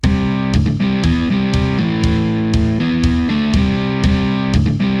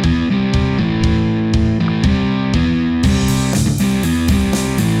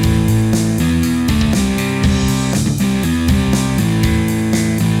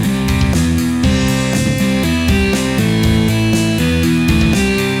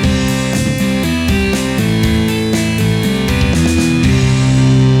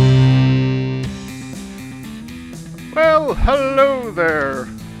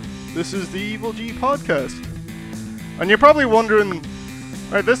This is the Evil G podcast. And you're probably wondering,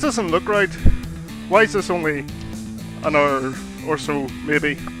 right, this doesn't look right. Why is this only an hour or so,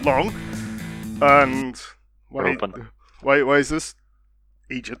 maybe, long? And why is this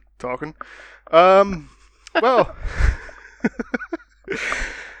Egypt talking? Well,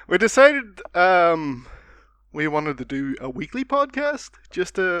 we decided we wanted to do a weekly podcast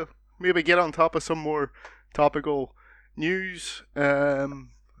just to maybe get on top of some more topical news.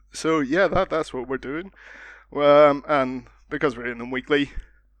 So yeah, that's what we're doing. And because we're doing them weekly,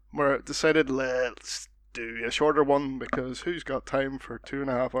 we decided let's do a shorter one because who's got time for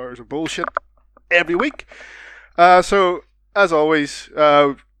 2.5 hours of bullshit every week? So as always,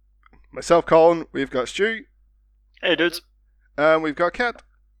 myself, Colin, we've got Stu. Hey dudes. And we've got Kat.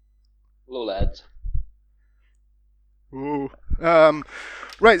 Hello lads. Ooh.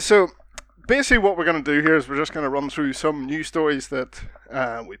 Right, so basically what we're going to do here is we're just going to run through some news stories that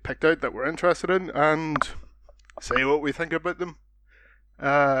we picked out that we're interested in and say what we think about them.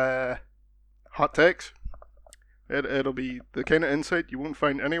 Hot takes. It'll be the kind of insight you won't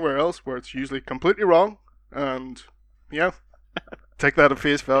find anywhere else, where it's usually completely wrong. And yeah, take that at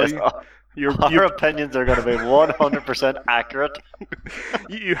face value. Yes, our opinions are going to be 100% accurate.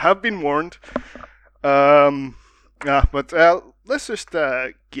 You have been warned. But let's just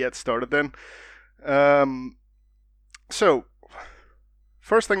get started then. So,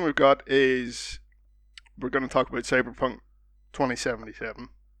 first thing we've got is we're going to talk about Cyberpunk 2077,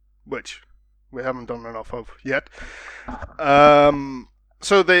 which we haven't done enough of yet.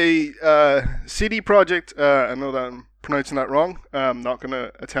 So the CD Projekt, I know that I'm pronouncing that wrong. I'm not going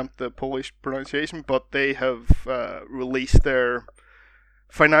to attempt the Polish pronunciation, but they have released their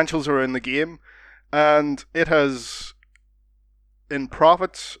financials around the game, and it has, in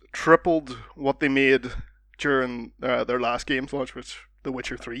profits, tripled what they made during their last game's launch, which The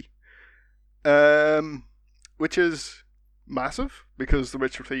Witcher 3. Which is massive, because The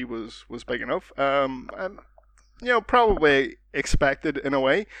Witcher 3 was big enough. And, probably expected in a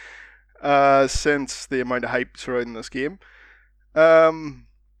way, since the amount of hype surrounding this game. I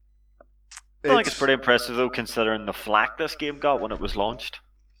think it's pretty impressive, though, considering the flack this game got when it was launched.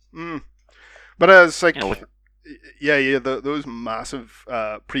 But as like, those massive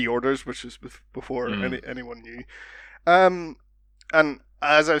pre-orders, which is before anyone knew. And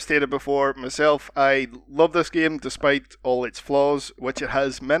as I've stated before, myself, I love this game despite all its flaws, which it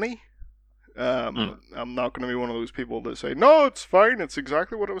has many. I'm not going to be one of those people that say, no, it's fine, it's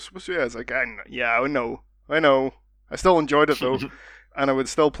exactly what it was supposed to be. It's like, I know. I still enjoyed it though, and I would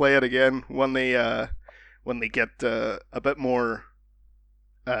still play it again when they get a bit more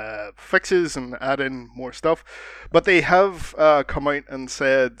fixes and add in more stuff. But they have come out and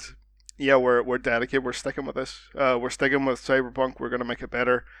said, yeah, we're dedicated, we're sticking with this. We're sticking with Cyberpunk, we're going to make it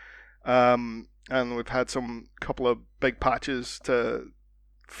better. And we've had some couple of big patches to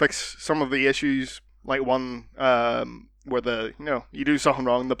fix some of the issues, like one where you do something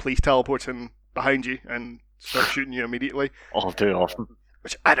wrong, the police teleports in behind you and start shooting you immediately. All too often.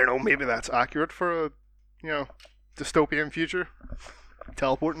 Which, I don't know, maybe that's accurate for a dystopian future.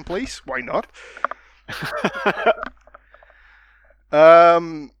 Teleporting police, why not?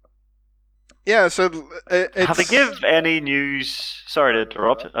 Yeah, so it's... Have they give any news? Sorry to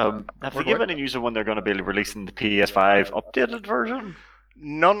interrupt. Have they give any news of when they're going to be releasing the PS5 updated version?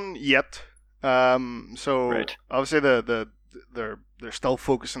 None yet. So right. Obviously they're still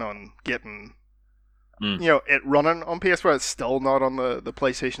focusing on getting it running on PS4. It's still not on the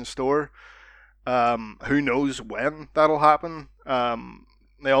PlayStation Store. Who knows when that'll happen?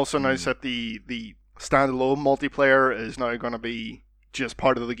 They also announced that the standalone multiplayer is now going to be just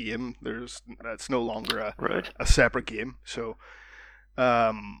part of the game. It's no longer a separate game. So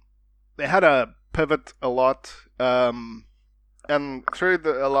they had a pivot a lot. And through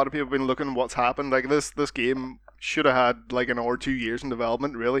a lot of people have been looking at what's happened. Like this game should have had like 1 or 2 years in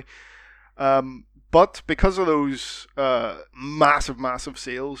development, really. But because of those massive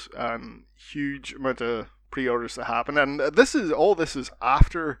sales and huge amount of pre-orders that happen, and this is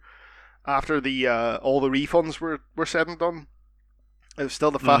after the all the refunds were said and done. It's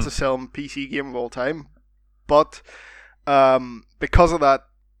still the fastest selling PC game of all time, but because of that,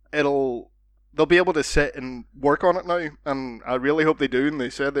 they'll be able to sit and work on it now, and I really hope they do, and they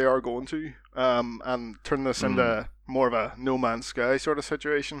said they are going to, and turn this into more of a No Man's Sky sort of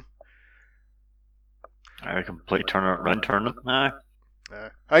situation. A complete turn it.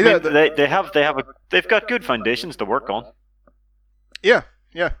 They've got good foundations to work on. Yeah.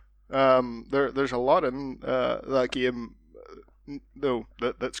 There's a lot in that game, though,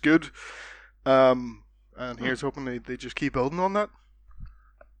 that's good. And here's hoping they just keep building on that.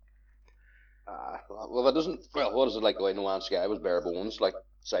 Well, it doesn't. Well, what is it like? The way No Man's Sky was bare bones. Like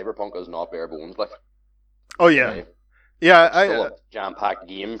Cyberpunk is not bare bones. Like Oh per yeah, se. yeah. It's still a jam-packed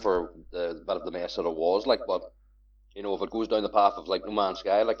game for the bit of the mess that it was. Like, but if it goes down the path of like No Man's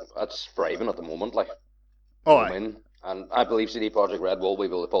Sky, like that's thriving at the moment. Like, Oh, what I mean? And I believe CD Projekt Red will be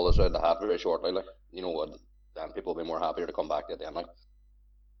able to pull this out of the hat very shortly. Like, and people will be more happier to come back to it then. Like,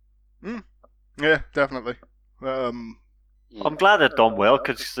 yeah, definitely. I'm glad they've done well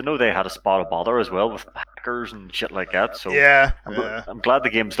because I know they had a spot of bother as well with hackers and shit like that. So yeah, I'm glad the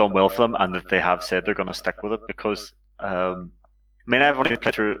game's done well for them and that they have said they're going to stick with it because I mean I've only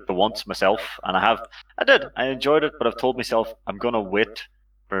played through it once myself and I enjoyed it, but I've told myself I'm going to wait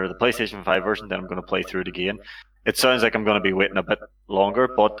for the PlayStation 5 version, then I'm going to play through it again. It sounds like I'm going to be waiting a bit longer,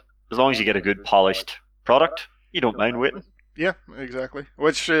 but as long as you get a good polished product, you don't mind waiting. Yeah, exactly.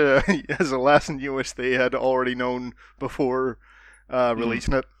 Which is a lesson you wish they had already known before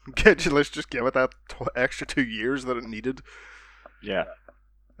releasing it. Let's just give it that extra 2 years that it needed. Yeah.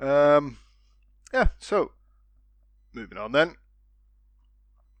 Yeah. So, moving on then.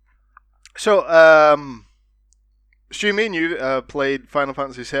 So, Stu, me and you played Final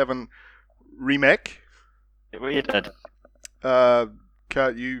Fantasy VII Remake. We did.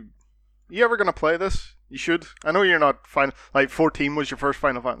 Kat, you ever gonna play this? You should. I know you're not final. Like 14 was your first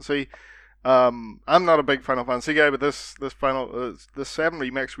Final Fantasy. I'm not a big Final Fantasy guy, but this 7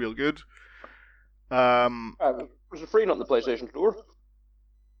 remake's real good. was it free not in the PlayStation Store?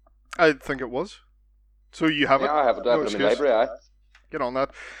 I think it was. So you have it? Yeah, I have it. I have it in my library. Aye. Get on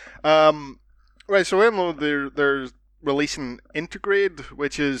that. Right. So there's releasing Intergrade,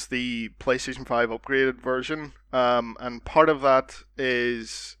 which is the PlayStation 5 upgraded version. And part of that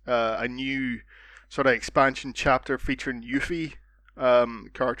is a new sort of expansion chapter featuring Yuffie,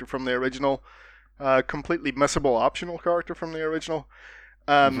 character from the original, completely missable optional character from the original.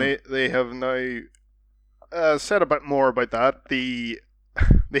 And they have now said a bit more about that. The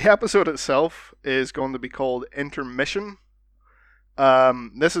episode itself is going to be called Intermission.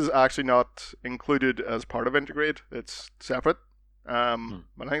 This is actually not included as part of Intergrade. It's separate. But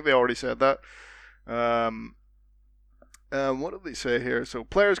I think they already said that. What did they say here? So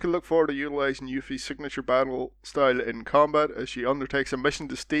players can look forward to utilizing Yuffie's signature battle style in combat as she undertakes a mission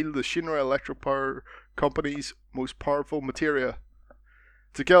to steal the Shinra Electric Power Company's most powerful materia.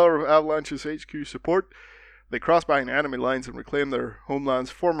 Together with Avalanche's HQ support, they cross behind enemy lines and reclaim their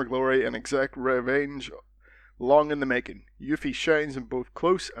homeland's former glory and exact revenge long in the making. Yuffie shines in both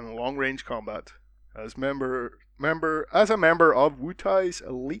close and long-range combat. As a member of Wutai's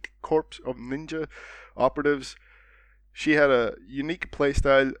elite corps of ninja operatives, she had a unique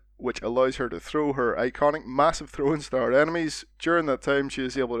playstyle which allows her to throw her iconic massive throwing star at enemies. During that time, she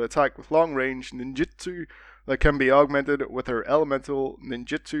is able to attack with long-range ninjutsu that can be augmented with her elemental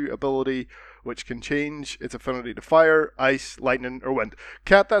ninjutsu ability, which can change its affinity to fire, ice, lightning, or wind.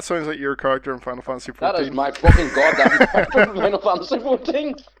 Kat, that sounds like your character in Final Fantasy XIV. That is my fucking goddamn character in Final Fantasy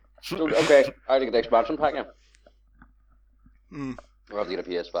XIV. So, okay, I had to get the expansion pack now. We'll have to get a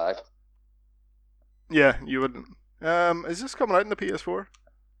PS5. Yeah, you would. Is this coming out in the PS4?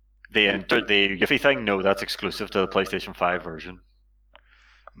 The Yuffie thing? No, that's exclusive to the PlayStation 5 version.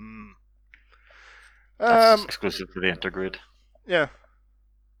 That's exclusive to the Intergrade. Yeah.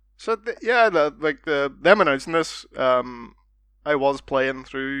 So them announcing this, I was playing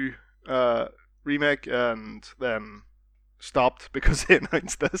through Remake and then stopped because they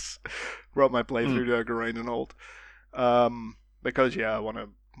announced this. Brought my playthrough to a grinding halt. Because I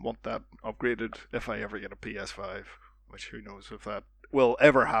want that upgraded if I ever get a PS5, which who knows if that will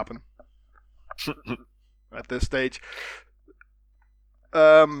ever happen at this stage.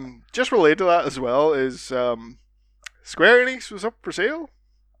 Just related to that as well is Square Enix was up for sale.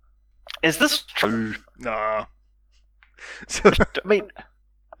 Is this true? Nah. So, I mean,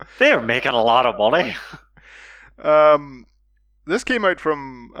 they're making a lot of money. This came out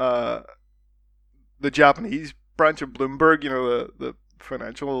from the Japanese branch of Bloomberg, the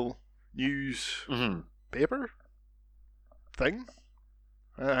financial news paper thing.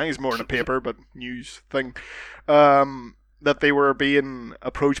 I think it's more than a paper, but news thing. That they were being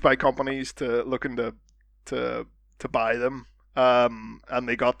approached by companies to looking to buy them. And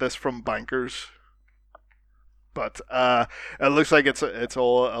they got this from bankers. But it looks like it's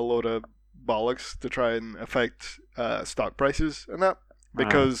all a load of bollocks to try and affect stock prices and that,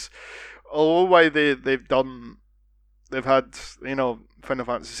 because although why they've had Final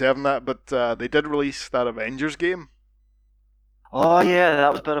Fantasy VII that, but they did release that Avengers game. Oh yeah,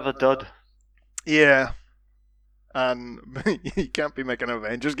 that was a bit of a dud. Yeah, and you can't be making an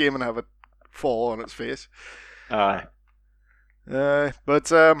Avengers game and have it fall on its face. Aye. But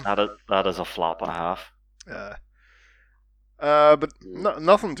That is a flop and a half. uh, but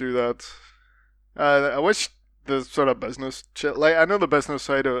nothing to that. I wish the sort of business shit, like I know the business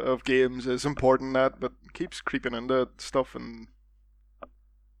side of games is important, that, but it keeps creeping into stuff and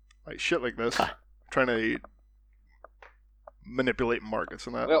like shit like this, trying to manipulate markets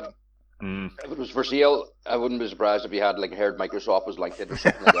and that. Well, Mm. if it was for sale, I wouldn't be surprised if you had like heard Microsoft was linked in or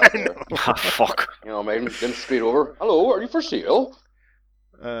something like that. There, Ah, fuck. you know what I mean? Then straight over. Hello, are you for sale?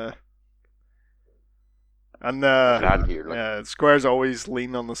 And Here, like, Square's always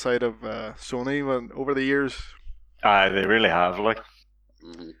leaned on the side of Sony over the years. They really have. Like,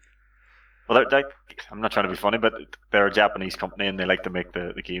 mhm. well, I'm not trying to be funny, but they're a Japanese company and they like to make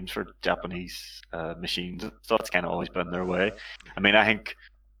the games for Japanese machines. So it's kind of always been their way. I mean, I think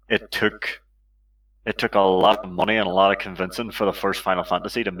it took a lot of money and a lot of convincing for the first Final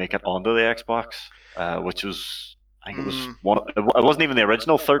Fantasy to make it onto the Xbox, which was, I think it was one. It wasn't even the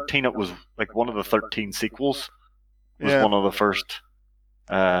original 13. It was like one of the 13 sequels. Was Yeah. one of the first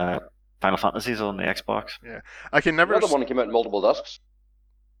Final Fantasies on the Xbox. Yeah, I can never. The one that came out in multiple discs.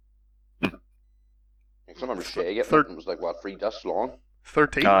 Hmm. I remember Shay getting it, and it was like, what, 3 discs long?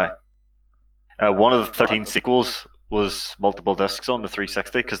 13. One of the 13 sequels was multiple discs on the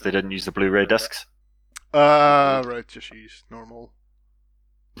 360 because they didn't use the Blu-ray discs. Right, just use normal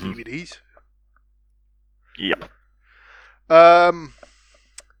DVDs. Yep.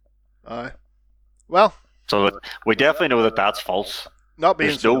 Well, So we definitely know that that's false. not being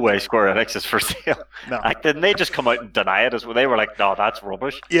There's no way Square Enix is for sale. No. Like, didn't they just come out and deny it as well? They were like, no, that's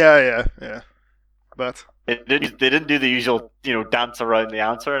rubbish. Yeah. But They didn't do the usual, dance around the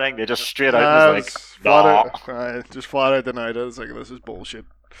answer or anything. They just straight out was like, no. just flat out denied it. It's like, this is bullshit.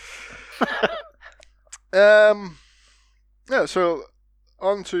 Yeah. So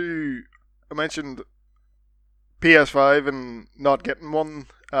on to, I mentioned PS5 and not getting one.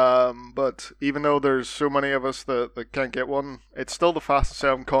 But even though there's so many of us that can't get one, it's still the fastest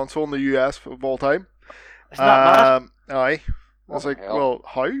selling console in the US of all time. Isn't that mad? Aye. I was like, hell? well,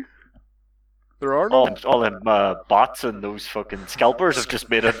 how? There are no All them bots and those fucking scalpers have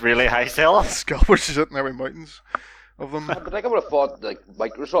just made it really high selling. scalpers sitting every mountains of them. But like, I would have thought like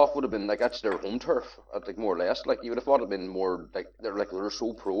Microsoft would have been like, that's their home turf, like more or less. Like, you would have thought it'd been more like they're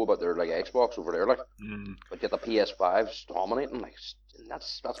so pro about their like Xbox over there, like. But get the PS5's dominating, like,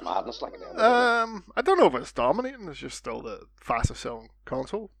 that's madness, like. I don't know if it's dominating. It's just still the fastest selling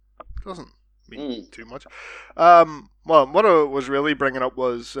console. It doesn't mean too much. Well, what I was really bringing up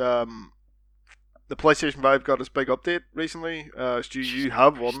was the PlayStation 5 got its big update recently. Stu, you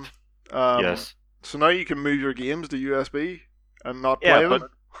have one. Yes. So now you can move your games to USB and not play them.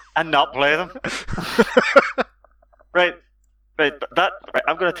 And not play them. Right.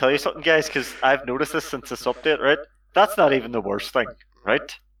 I'm going to tell you something, guys, because I've noticed this since this update. Right. That's not even the worst thing.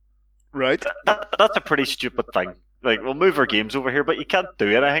 Right. Right. That's a pretty stupid thing. Like, we'll move our games over here, but you can't do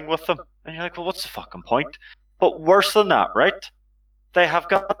anything with them. And you're like, well, what's the fucking point? But worse than that, right? They have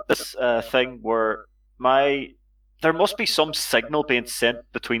got this thing where there must be some signal being sent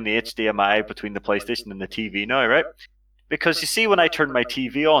between the HDMI, between the PlayStation and the TV now, right? Because you see, when I turn my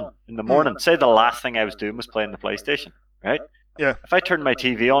TV on in the morning, say the last thing I was doing was playing the PlayStation, right? Yeah. If I turn my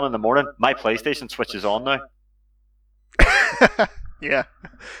TV on in the morning, my PlayStation switches on now. Yeah.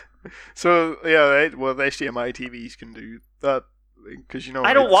 So yeah, well, the HDMI TVs can do that because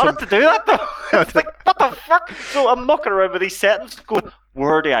I don't want it to do that though. It's like, what the fuck? So I'm mucking around with these settings, going,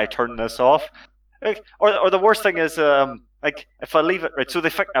 where do I turn this off? Like, or the worst thing is, like, if I leave it right. So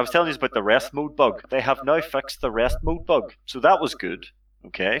I was telling you about the rest mode bug. They have now fixed the rest mode bug, so that was good.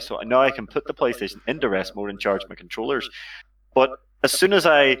 Okay, so now I can put the PlayStation into rest mode and charge my controllers. But as soon as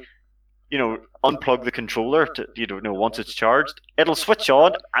I unplug the controller to, once it's charged, it'll switch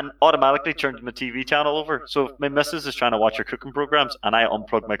on and automatically turn my TV channel over. So if my missus is trying to watch her cooking programs and I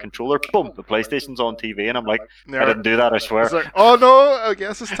unplug my controller, boom, the PlayStation's on TV, and I'm like, I didn't do that, I swear. It's like, oh no, I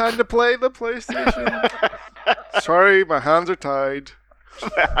guess it's time to play the PlayStation. Sorry, my hands are tied.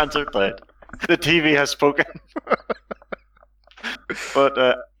 My hands are tied. The TV has spoken.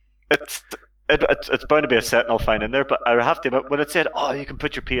 But it's bound to be a setting I'll find in there, but I have to admit, when it said, oh, you can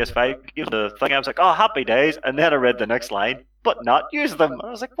put your PS5, the thing, I was like, oh, happy days, and then I read the next line, but not use them. And I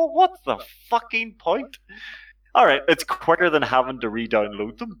was like, well, what's the fucking point? Alright, it's quicker than having to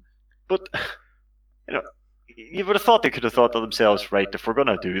re-download them, but, you would have thought they could have thought to themselves, right, if we're going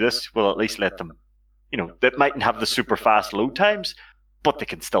to do this, we'll at least let them, they mightn't have the super fast load times, but they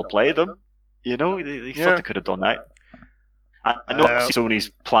can still play them. They thought they could have done that. I know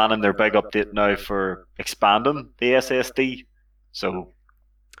Sony's planning their big update now for expanding the SSD, so...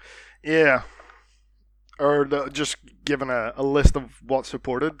 Yeah. or just giving a list of what's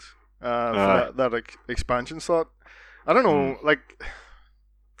supported for that expansion slot. I don't know, like,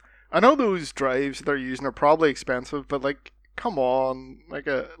 I know those drives they're using are probably expensive, but like, come on, like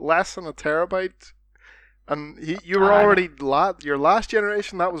less than a terabyte. And you were already your last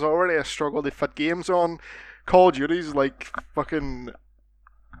generation. That was already a struggle to fit games on. Call of Duty's like fucking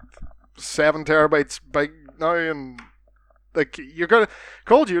 7 terabytes big now, and like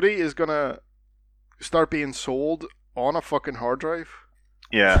Call of Duty is gonna start being sold on a fucking hard drive.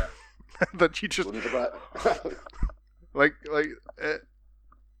 Yeah. That you just like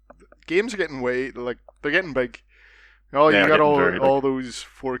games are getting they're getting big. Oh, you got all those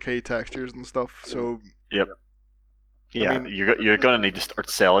 4K textures and stuff. So yep. Yeah, I mean, you're gonna need to start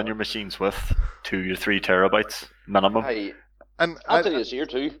selling your machines with 2 to 3 terabytes minimum. And I'll tell you this here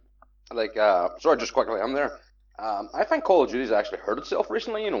too. Like, sorry, just quickly, I'm there. I think Call of Duty's actually hurt itself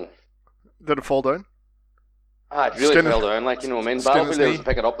recently. You know. Did it fall down? It really fell down. Like, you know what I mean? Battlefield needs to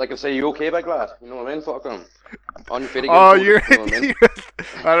pick it up. Like, and say, "You okay, big lad?" You know what I mean? Fuck him. On your feet again. Oh, you're. You know what I mean?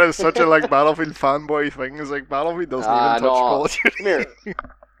 That is such a like Battlefield fanboy thing. It's like Battlefield doesn't even touch Call of Duty. Come here.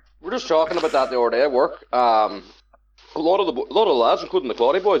 We're just talking about that the other day at work. A lot of the lads, including the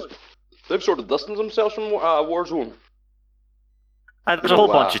Claudy boys, they've sort of distanced themselves from Warzone. And there's a whole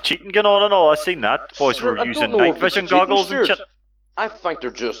bunch of cheating going on and all. I've seen that. Boys were using night vision goggles and shit. I think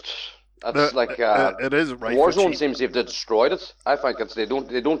they're just. That's it is right. Warzone seems to have destroyed it. I think they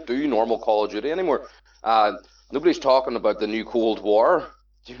don't do normal Call of Duty anymore. Nobody's talking about the new Cold War.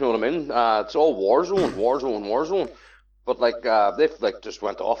 Do you know what I mean? It's all Warzone. But like they've like just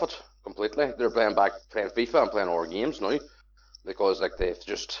went off it completely. They're playing FIFA and playing our games now because like they've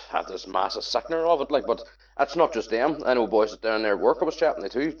just had this massive sickener of it. Like, but that's not just them. I know boys down there at work I was chatting to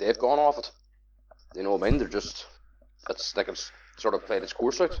too. They've gone off it. You know what I mean? It's like it's sort of played its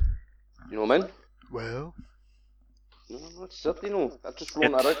course out. You know what I mean? Well, no, that's it. You know, I've just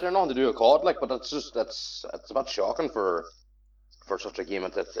thrown that out there. Nothing to do with COD, like, but it's a bit shocking for such a game.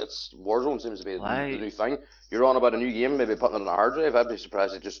 It's Warzone seems to be the new thing. You're on about a new game, maybe putting it on a hard drive. I'd be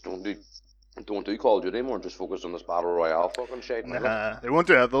surprised they just don't do Call of Duty anymore and just focus on this battle royale fucking shit. Nah, they won't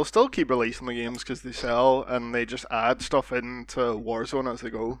do that. They'll still keep releasing the games because they sell and they just add stuff into Warzone as they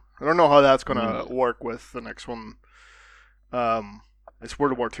go. I don't know how that's gonna work with the next one. It's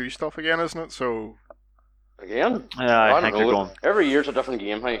World War II stuff again, isn't it? So again? Yeah, I think they're going. Every year's a different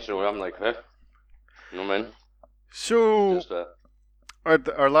game, hey. So I'm like, hey, you know what I mean? So just,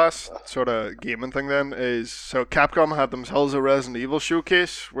 our last sort of gaming thing then is Capcom had themselves a Resident Evil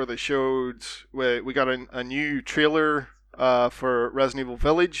showcase where they showed we got a new trailer for Resident Evil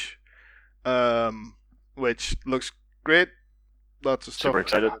Village, which looks great. Lots of stuff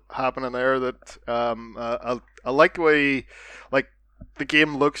happening there that I like the way the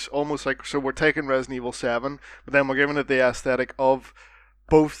game looks almost like, so we're taking Resident Evil 7, but then we're giving it the aesthetic of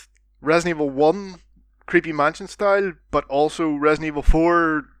both Resident Evil 1 creepy mansion style, but also Resident Evil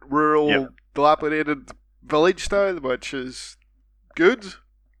 4 rural dilapidated village style, which is good.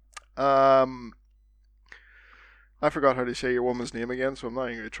 I forgot how to say your woman's name again, so I'm not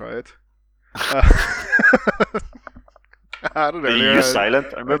even going to try it. I don't know. You use silent.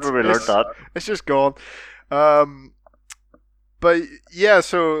 I remember we learned that. It's just gone. But yeah,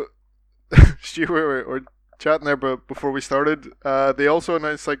 so Stu, we were chatting there, but before we started, they also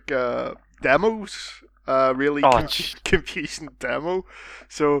announced like demos, really confusing demo.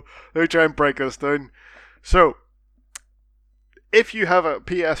 So let me try and break this down. So if you have a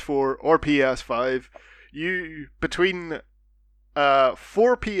PS4 or PS5, you between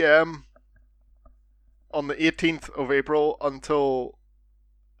 4 p.m. on the 18th of April until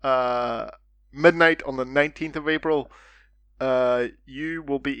midnight on the 19th of April, you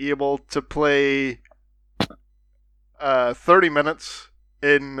will be able to play 30 minutes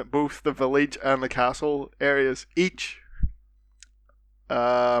in both the village and the castle areas each.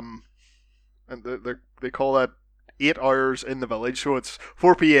 And they call that 8 hours in the village, so it's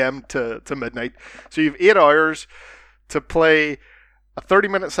 4 p.m. to midnight. So you have 8 hours to play a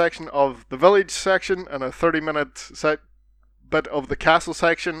 30-minute section of the village section and a 30-minute bit of the castle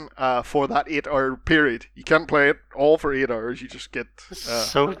section for that 8-hour period. You can't play it all for 8 hours. You just get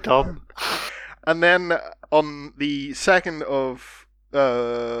so dumb. And then on the 2nd of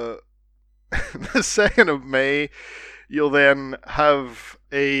the 2nd of May, you'll then have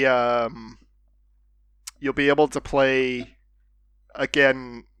a you'll be able to play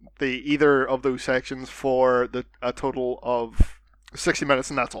again either of those sections for a total of 60 minutes,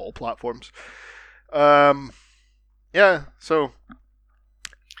 and that's all platforms. Yeah, so,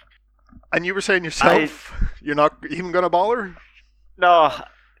 and you were saying yourself, you're not even gonna bother? No,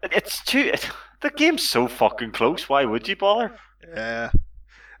 It's too. The game's so fucking close. Why would you bother? Yeah,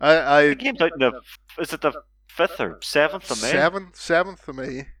 I The game's out in the. Is it the 5th or 7th of May? seventh of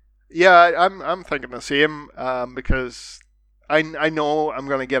May. Yeah, I'm thinking the same. Because I know I'm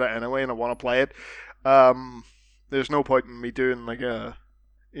gonna get it anyway, and I want to play it. Um, there's no point in me doing like a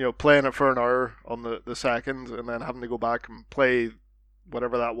playing it for an hour on the second, and then having to go back and play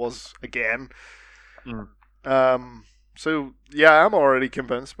whatever that was again. Mm. So yeah, I'm already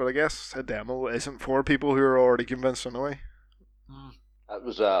convinced, but I guess a demo isn't for people who are already convinced anyway. That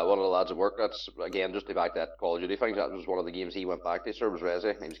was one of the lads at work. That's again just to back that Call of Duty thing. That was one of the games he went back to. Sir was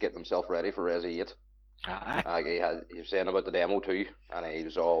Resi. He was getting himself ready for Resi 8. He was saying about the demo too, and he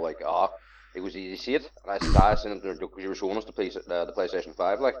was all like, "Ah." He was, "You see it?" And I said, "I seen it because you were showing us the PlayStation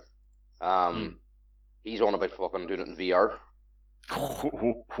 5, like." He's on about fucking doing it in VR.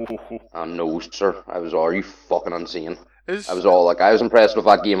 And no, sir, I was all, "Are you fucking insane?" I was all like, I was impressed with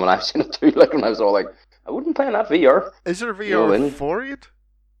that game when I seen it too. Like, when I was all like, I wouldn't play in that VR. Is there VR You know what I mean? for it?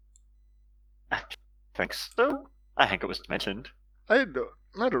 I think so. I think it was mentioned. I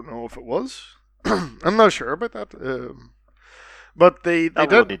don't know if it was. I'm not sure about that. But they That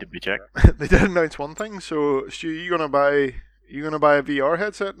did will need to be checked. they did announce one thing. So, Stu, you gonna buy a VR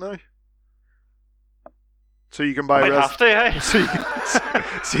headset now? So you can buy I might have to, eh?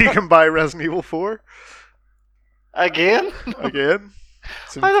 so you can buy Resident Evil 4 Again? again.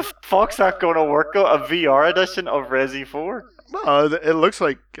 So, How the fuck's that going to work? A VR edition of Resi 4? no, it looks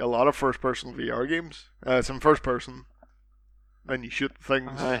like a lot of first-person VR games. It's in first person, and you shoot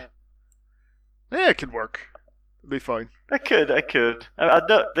things. Yeah, it could work. It'd be fine. I could. I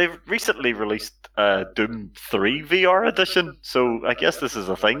know they've recently released Doom 3 VR edition, so I guess this is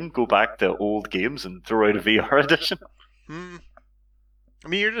a thing. Go back to old games and throw out a VR edition. I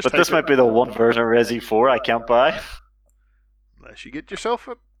mean, you're just. But this might be the one version of Resi 4 I can't buy. Unless you get yourself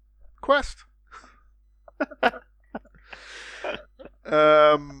a Quest.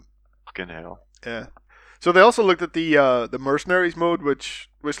 Fucking hell. Yeah. So they also looked at the mercenaries mode, which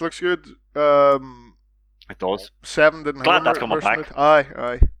looks good. It does. 7 didn't Glad have a that's coming mercenary. back.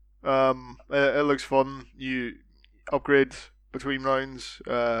 Aye. It looks fun. You upgrade between rounds.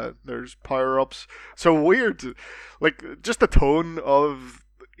 There's power ups. So weird, like just the tone of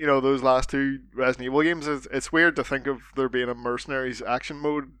those last two Resident Evil games. It's weird to think of there being a mercenaries action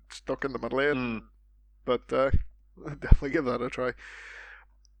mode stuck in the middle of it. But definitely give that a try.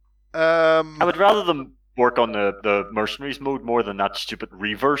 I would rather them work on the mercenaries mode more than that stupid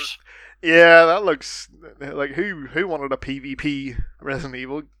reverse. Yeah, that looks like who wanted a PvP Resident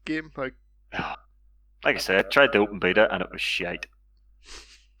Evil game? Like I said, I tried to open beta and it was shite.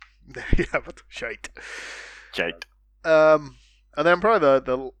 Yeah, but shite. And then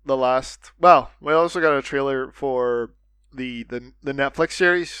probably the last. Well, we also got a trailer for the Netflix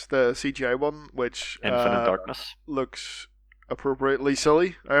series, the CGI one, which Infinite Darkness looks appropriately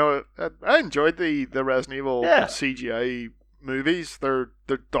silly. I enjoyed the Resident Evil CGI movies. They're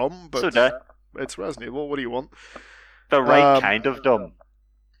dumb, but it's Resident Evil. What do you want? The right kind of dumb.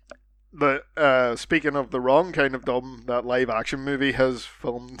 But speaking of the wrong kind of dumb, that live action movie has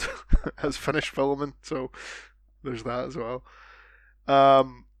finished filming, so there's that as well.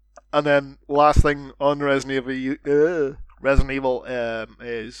 And then last thing on Resident Evil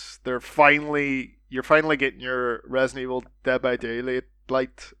is you're finally getting your Resident Evil Dead by Daylight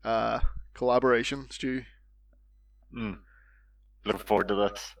collaboration, Stu. Looking forward to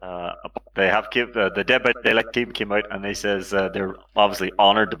this. They have the Dead by Daylight team came out and they says they're obviously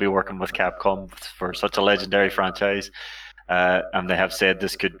honored to be working with Capcom for such a legendary franchise, and they have said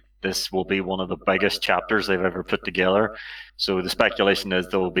this will be one of the biggest chapters they've ever put together. So the speculation is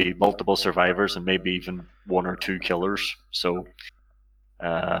there will be multiple survivors and maybe even one or two killers. So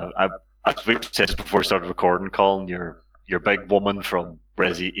as we said just before we started recording, Colin, your big woman from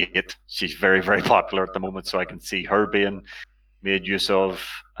Resi 8, she's very, very popular at the moment, so I can see her being made use of,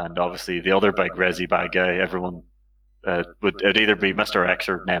 and obviously the other big Resi bad guy, everyone would either be Mr. X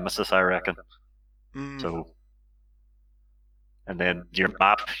or Nemesis, I reckon. So, and then your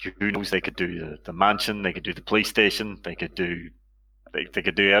map, who knows? They could do the mansion, they could do the police station, they could do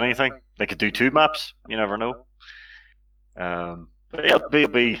anything. They could do 2 maps. You never know. But yeah, it'll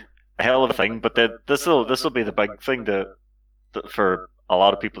be a hell of a thing. But this will be the big thing for a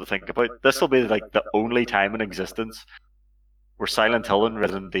lot of people to think about. This will be like the only time in existence where Silent Hill and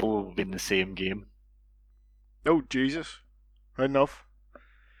Resident Evil will be in the same game. Oh Jesus! Right enough.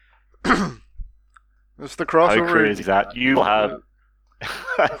 It's the crossover. How crazy is that? You will have.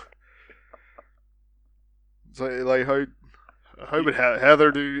 It's like how would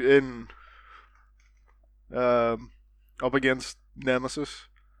Heather do in up against Nemesis?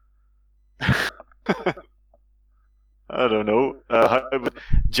 I don't know. How would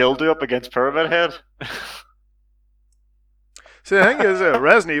Jill do up against Pyramid Head? See, the thing is,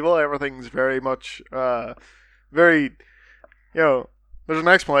 Resident Evil, everything's very much, very, there's an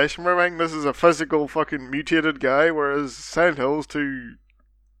explanation for everything. This is a physical fucking mutated guy, whereas Silent Hill's too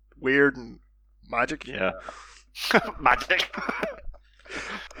weird and magic. Yeah. Magic.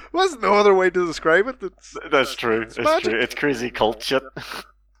 There's no other way to describe it. That's true. It's magic. true. It's crazy cult shit.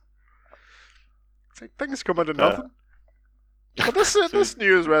 It's like things come out of nothing. But this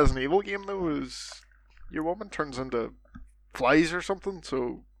new Resident Evil game, though, is your woman turns into flies or something,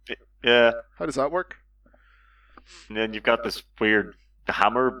 so... Yeah. How does that work? And then you've got this weird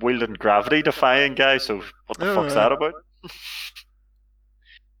hammer-wielding, gravity-defying guy, so what the fuck's that about?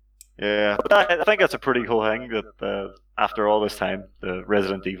 Yeah, but I think that's a pretty cool thing that after all this time, the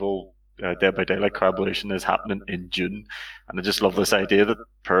Resident Evil Dead by Daylight collaboration is happening in June, and I just love this idea that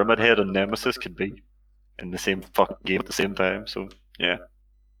Pyramid Head and Nemesis can be in the same fucking game at the same time. So yeah,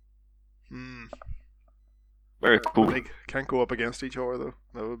 very cool. They can't go up against each other though.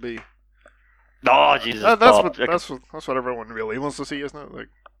 That would be. No, Jesus. That's what everyone really wants to see, isn't it? Like.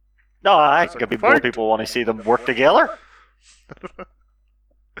 No, I think it'd be more people want to see them work together.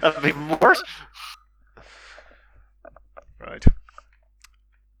 That'd be worse. Right.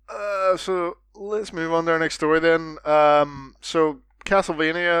 So let's move on to our next story then. So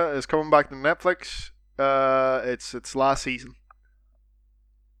Castlevania is coming back to Netflix. It's its last season.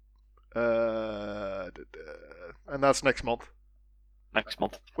 And that's next month. Next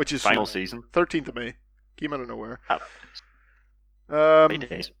month. Which is final season. 13th of May. Came out of nowhere. 3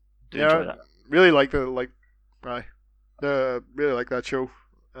 days. Enjoy that. Really like really like that show.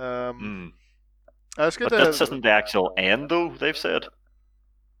 This isn't the actual end, though. They've said.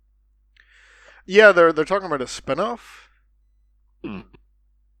 Yeah, they're talking about a spin-off. Which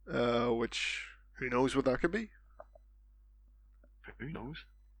who knows what that could be? Who knows?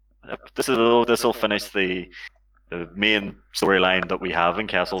 This will finish the main storyline that we have in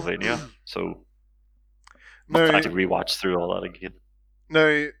Castlevania. So I'll have to rewatch through all that again.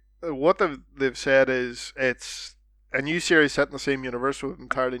 Now, what they've said is it's a new series set in the same universe with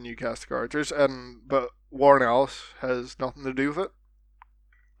entirely new cast of characters, but Warren Ellis has nothing to do with it.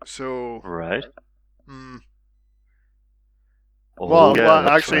 So right.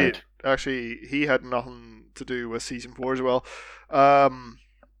 Actually, he had nothing to do with season 4 as well, and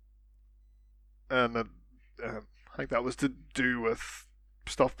I think that was to do with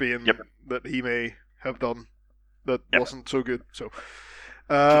stuff being that he may have done that wasn't so good. So,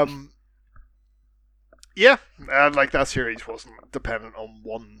 yeah, and like that series wasn't dependent on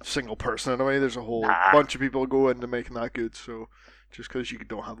one single person anyway. There's a whole bunch of people go into making that good. So just because you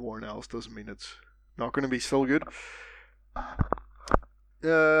don't have Warren Ellis doesn't mean it's not going to be still good.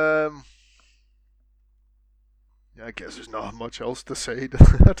 I guess there's not much else to say to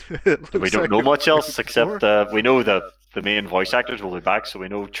that. We don't know much else except we know that the main voice actors will be back. So we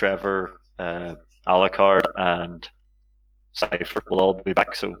know Trevor, Alucard, and Cypher will all be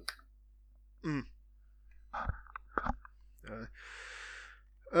back. So.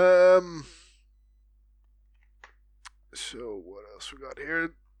 So what else we got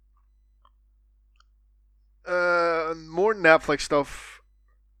here? More Netflix stuff.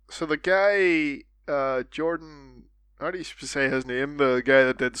 So the guy, Jordan, how do you say his name? The guy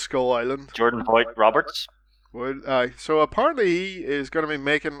that did Skull Island. Jordan Voight Roberts. So apparently he is going to be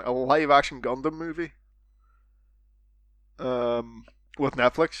making a live-action Gundam movie. With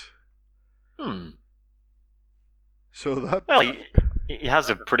Netflix. So that. Well, he has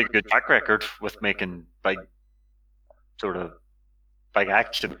a pretty good track record with making big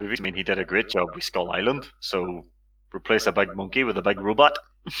action movies. I mean, he did a great job with Skull Island. So replace a big monkey with a big robot.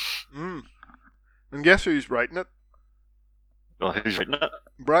 And guess who's writing it? Well, who's writing it?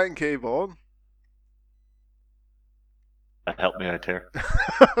 Brian K. Vaughan. Help me out here.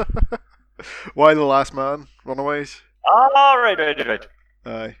 Why the Last Man? Runaways. Oh, right.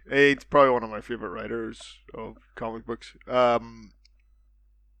 He's probably one of my favorite writers of comic books. Yeah,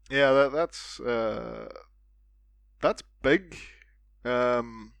 that's big.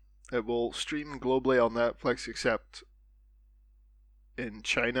 It will stream globally on Netflix, except in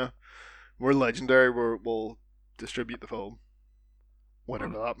China, where Legendary will distribute the film,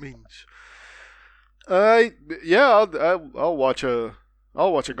 whatever that means. I'll watch a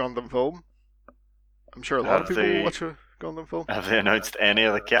Gundam film. I'm sure a lot of people will watch a Gundam film. Have they announced any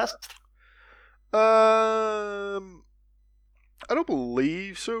of the cast? I don't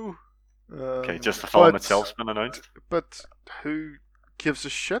believe so. Okay, just the film itself's been announced. But who gives a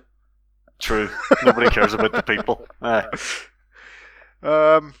shit? True. Nobody cares about the people.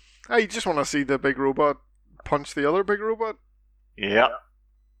 I just want to see the big robot punch the other big robot. Yeah.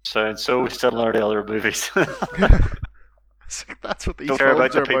 Sounds so similar to other movies. It's like, that's what these Don't care films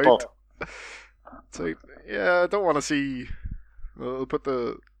about the are people. about. It's like, yeah, I don't want to see. Don't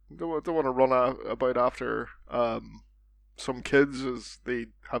want to run about after some kids as they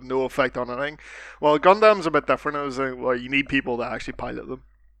have no effect on anything. Well, Gundam's a bit different. It was like, well, you need people to actually pilot them,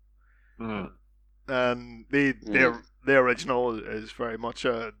 and the original is very much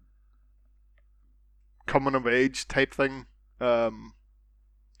a coming of age type thing.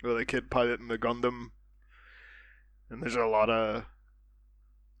 With a kid piloting the Gundam, and there's a lot of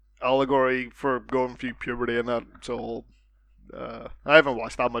allegory for going through puberty and that. So I haven't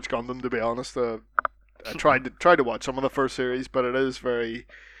watched that much Gundam, to be honest. I tried to watch some of the first series, but it is very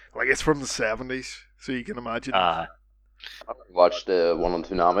like it's from the 70s, so you can imagine. I watched the one on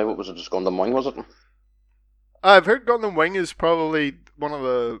Toonami. What was it? Just Gundam Wing, was it? I've heard Gundam Wing is probably one of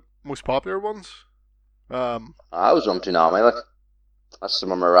the most popular ones. I was on Toonami. Like, that's the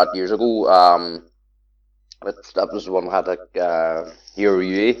one I read years ago. That was the one that had like Hero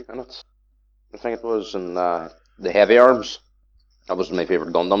UE in it. I think it was, and the Heavy Arms. That was my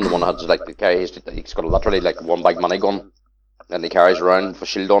favourite Gundam. The one that had like he's got literally like one big mini gun, and he carries around with a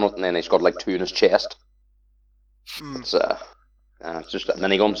shield on it, and then he's got like two in his chest. It's just a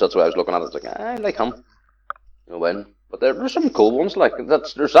mini gun. So that's what I was looking at. It's like I like him. You win. But there's some cool ones. Like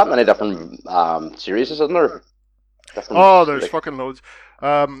there's that many different series, isn't there? There's fucking loads.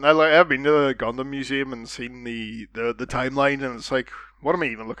 I've been to the Gundam Museum and seen the timeline, and it's like, what am I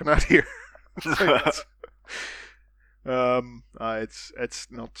even looking at here? It's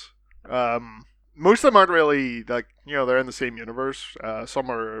nuts. Most of them aren't really like they're in the same universe.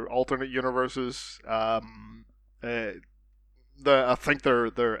 Some are alternate universes. I think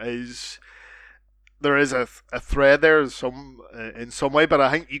there is a thread there in some way, but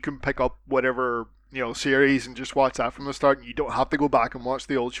I think you can pick up whatever series and just watch that from the start, and you don't have to go back and watch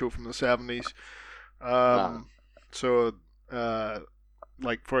the old show from the 70s. So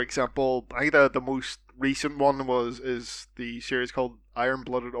like for example, I think the most recent one is the series called Iron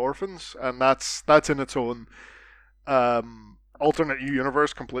Blooded Orphans, and that's in its own alternate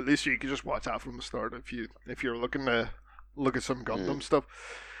universe completely, so you can just watch that from the start if you're looking to look at some Gundam stuff.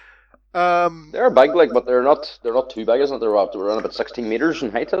 They're big, like, but they're not too big, isn't it? They're around about 16 meters in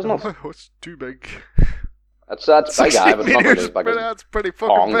height, isn't it? It's too big. That's big, but it's not really as big as that's pretty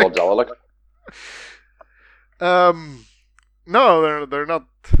fucking big. Godzilla, like. No, they're not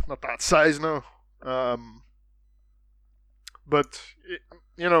that size, no. But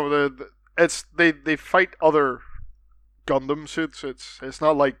they fight other Gundam suits. It's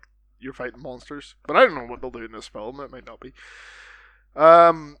not like you're fighting monsters. But I don't know what they'll do in this film. It might not be.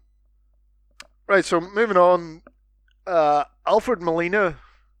 Right, so moving on, Alfred Molina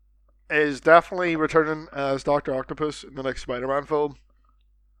is definitely returning as Dr. Octopus in the next Spider-Man film.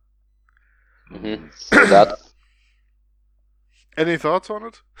 That. Any thoughts on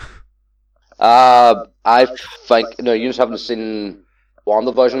it? I think you just haven't seen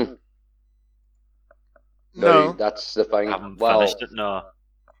WandaVision. No, that's the thing. I haven't finished it. No.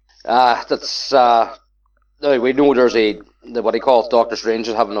 That's no, we know there's what he calls Doctor Strange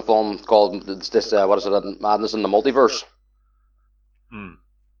is having a film called this what is it, Madness in the Multiverse.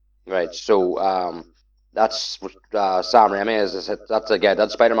 Right, so that's what Sam Raimi is.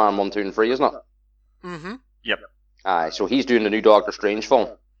 That's Spider-Man 1, 2, and 3, isn't it? Mm-hmm. Yep. So he's doing the new Doctor Strange film.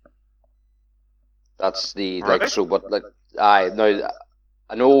 That's the right. now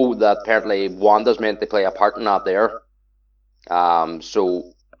I know that apparently Wanda's meant to play a part in that there.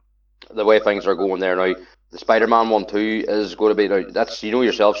 So the way things are going there now, the Spider-Man 1, 2 is going to be now. That's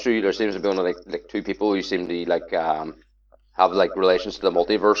yourself, Stu. There seems to be only like two people who seem to have like relations to the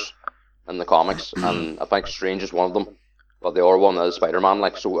multiverse in the comics, and I think Strange is one of them. But the other one is Spider-Man.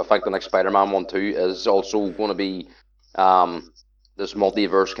 Like, so I think the next Spider-Man 1, 2 is also going to be this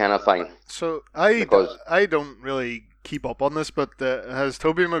multiverse kind of thing. So I don't really keep up on this, but has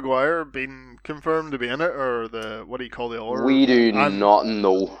Tobey Maguire been confirmed to be in it, or what do you call the other? We do not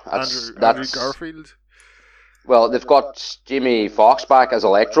know. Andrew Garfield. Well, they've got Jamie Foxx back as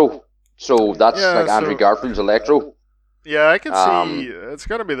Electro, so that's Andrew Garfield's Electro. Yeah, I can see it's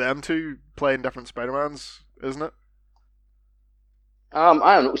got to be them two playing different Spider-Mans, isn't it? I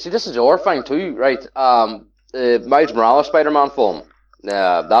don't know. See, this is the other thing too, right? Miles Morales Spider-Man film.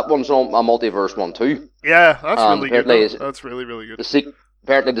 That one's a multiverse one too. Yeah, that's really good. That's really, really good.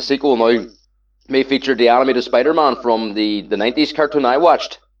 Apparently, the sequel now may feature the animated Spider-Man from the 90s cartoon I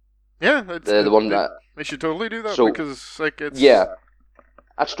watched. Yeah, the one that they should totally do that so, because it's yeah.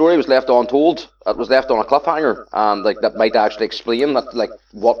 that story was left untold. It was left on a cliffhanger, and like that might actually explain that like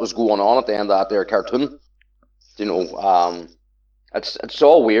what was going on at the end of that their cartoon. You know, it's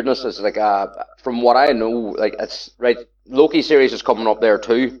all weirdness. It's like from what I know, like it's right. Loki series is coming up there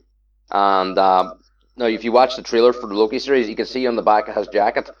too, and now if you watch the trailer for the Loki series, you can see on the back of his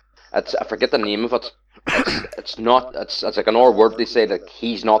jacket. I forget the name of it. It's not. It's like an R word. They say that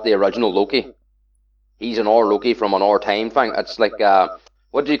he's not the original Loki. He's an R Loki from an R time thing. It's like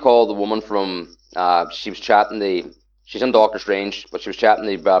what do you call the woman from? She was chatting She's in Doctor Strange, but she was chatting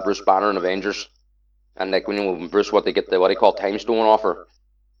the Bruce Banner in Avengers, and like when Bruce what they get the what they call time stone off her,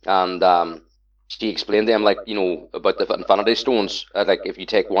 and she explained to him like about the Infinity Stones. Like if you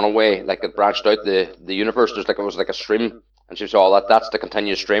take one away, like it branched out the universe. There's like it was like a stream, and she was all that's the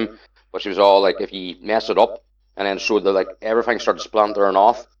continuous stream. But she was all like if you mess it up, and then showed that like everything started splintering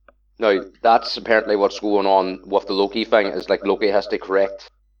off. Now that's apparently what's going on with the Loki thing. Is like Loki has to correct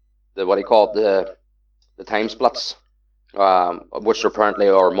the what he called the time splits, which apparently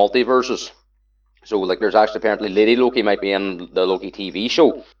are multiverses. So like there's actually apparently Lady Loki might be in the Loki TV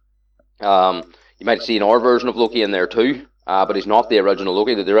show. You might see an R version of Loki in there too, but he's not the original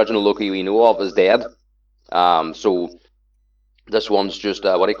Loki. The original Loki we know of is dead. So this one's just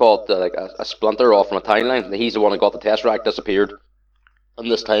what do you call it? Like a splinter off from a timeline. He's the one who got the Tesseract disappeared. And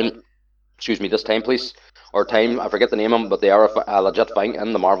this time, police or time, I forget the name of them, but they are a legit thing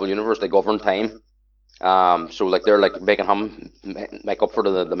in the Marvel universe. They govern time. So like they're like making him make up for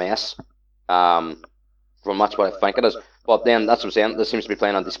the mess. From that's what I think it is. But then that's what I'm saying. This seems to be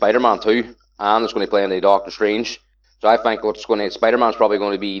playing on the Spider-Man too, and it's going to be playing the Doctor Strange. So I think Spider-Man's probably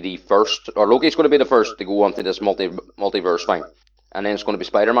going to be the first, or Loki's going to be the first to go onto this multiverse thing, and then it's going to be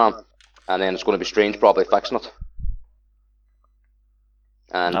Spider-Man, and then it's going to be Strange probably fixing it.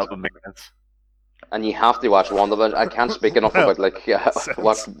 And that would make sense. And you have to watch WandaVision. I can't speak enough about like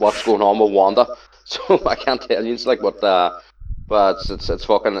what's going on with Wanda, so I can't tell you. It's like what, but it's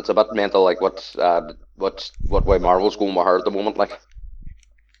fucking. It's a bit mental. Like what way Marvel's going with her at the moment. Like,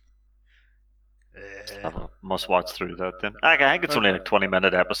 I must watch through that then. I think it's only like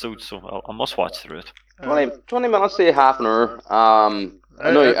 20-minute episodes, so I must watch through it. 20 minutes to half an hour.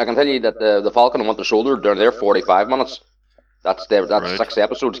 I can tell you that the Falcon and Winter Soldier they're 45 minutes. That's right. 6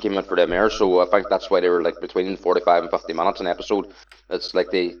 episodes came in for them here, so I think that's why they were like between 45 and 50 minutes an episode. It's like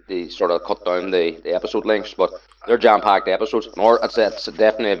they sort of cut down the episode lengths, but they're jam-packed episodes. Or it's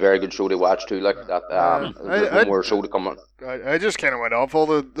definitely a very good show to watch too. Like that, one more show to come on. I just kind of went off all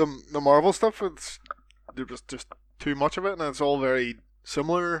the Marvel stuff. There was just too much of it, and it's all very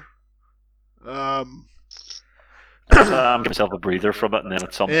similar. Give myself a breather from it, and then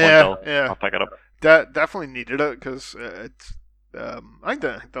at some point I'll pick it up. Definitely needed it because it's. I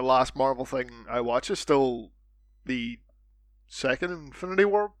think the last Marvel thing I watched is still the second Infinity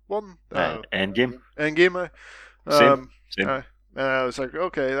War one. Endgame. Endgame. Same. I was like,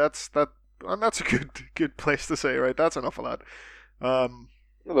 okay, that's a good place to say, right? That's enough of that.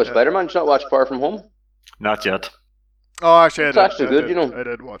 But Spider-Man's not watched Far From Home. Not yet. Oh, actually, it's actually good. I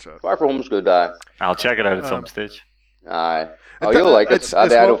did watch it. Far From Home's good. I'll check it out at some stage. Aye. Oh, you'll like it. I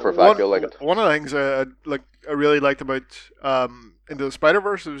know for a fact you'll like it. One of the things I really liked about Into the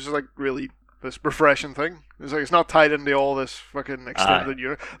Spider-Verse, it was just like really this refreshing thing. It's like it's not tied into all this fucking extended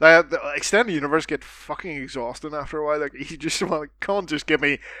universe. Like, the extended universe get fucking exhausting after a while. Like you just want to come on, just give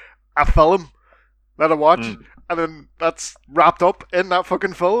me a film that I watch, and then that's wrapped up in that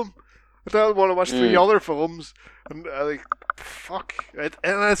fucking film. I don't want to watch 3 other films, and like fuck it,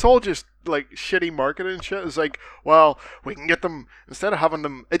 and it's all just like shitty marketing shit. It's like, well, we can get them instead of having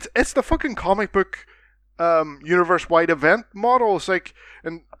them. It's the fucking comic book universe-wide event model. It's like,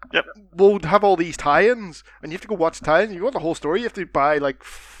 and we'll have all these tie-ins, and you have to go watch tie-ins. You want the whole story. You have to buy like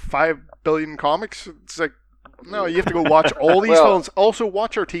 5 billion comics. It's like, no, you have to go watch all these films. Also,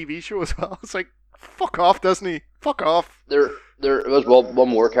 watch our TV show as well. It's like, fuck off, Disney. Fuck off. There was one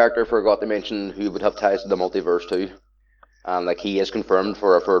more character I forgot to mention who would have ties to the multiverse too, and like he is confirmed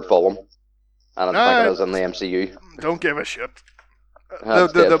for a third film, and I think it is in the MCU. Don't give a shit.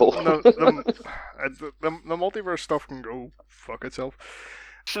 The multiverse stuff can go fuck itself.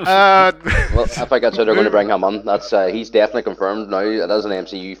 Well, I think that's how they're going to bring him on. That's he's definitely confirmed now. It is an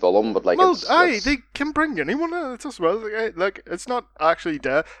MCU film, but like, they can bring anyone in. It's as well. Like it's not actually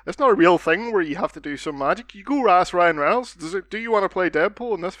dead. It's not a real thing where you have to do some magic. You go ask Ryan Reynolds, do you want to play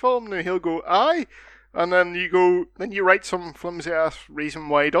Deadpool in this film? And he'll go, aye. And then you write some flimsy ass reason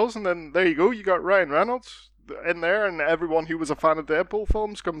why he does, and then there you go. You got Ryan Reynolds in there, and everyone who was a fan of Deadpool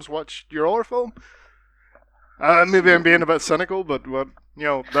films comes watch your other film. Maybe I'm being a bit cynical, but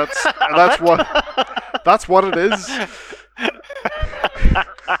that's what it is.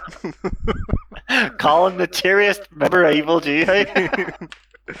 Colin, the cheeriest member of Evil G.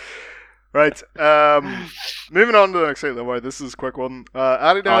 Right. Moving on to the next item. Wow, this is a quick one.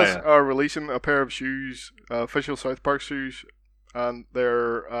 Adidas are releasing a pair of shoes, official South Park shoes, and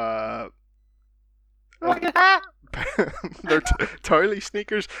they're they're Toily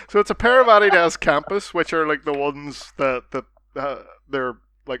sneakers. So it's a pair of Adidas Campus, which are like the ones that they're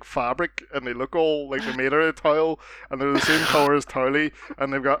like fabric and they look all like they're made out of tile, and they're the same color as Toily,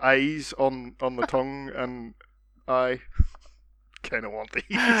 and they've got eyes on the tongue, and I kind of want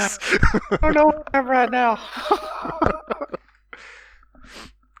these. Oh no, I'm right now.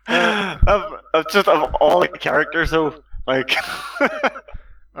 I'm just of all the characters though, like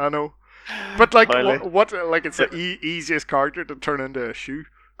I know, but like what like it's the easiest character to turn into a shoe.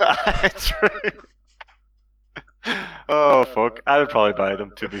 That's right. Oh fuck! I would probably buy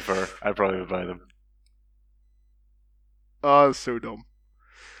them. To be fair, I probably would buy them. Oh, it's so dumb.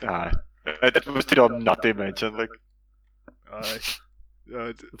 It was too dumb not to mention. Like,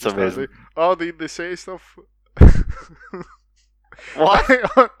 it's amazing. Oh, they say stuff.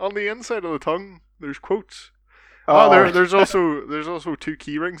 What? On the inside of the tongue, there's quotes. There's also two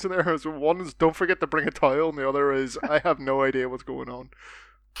key rings in there. So one is "Don't forget to bring a towel," and the other is "I have no idea what's going on."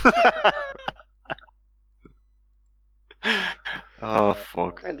 Oh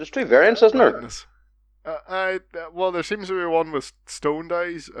fuck! And there's two variants, isn't there? Well, there seems to be one with stone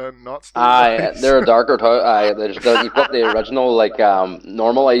eyes and not stone eyes. They're a darker you've got the original like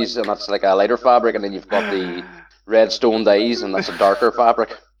normal eyes, and that's like a lighter fabric, and then you've got the red stoned eyes, and that's a darker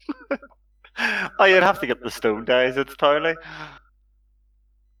fabric. Oh, you'd have to get the stoned eyes. It's totally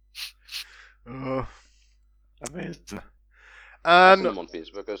amazing. And on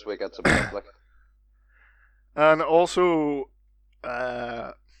Facebook this week. It's a bit like. And also,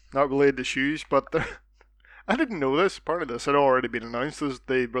 not related to shoes, but I didn't know this. Part of this had already been announced as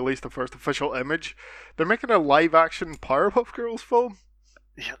they released the first official image. They're making a live-action Powerpuff Girls film.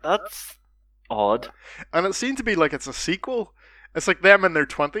 Yeah, that's odd. And it seemed to be like it's a sequel. It's like them in their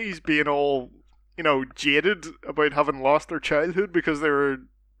 20s being all, jaded about having lost their childhood because they were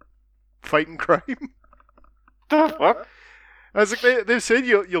fighting crime. The fuck? I was like, they've said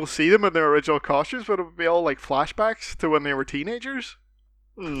you'll see them in their original costumes, but it'll be all like flashbacks to when they were teenagers.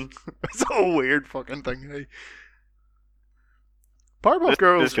 It's a weird fucking thing, hey? Powerpuff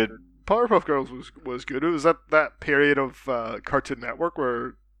Girls was good. It was that period of Cartoon Network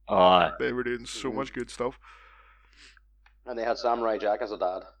where they were doing so much good stuff. And they had Samurai Jack as a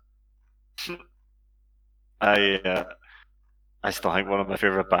dad. I still think one of my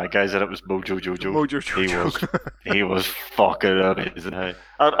favourite bad guys in it was Mojo Jojo. Mojo Jojo. He was fucking amazing.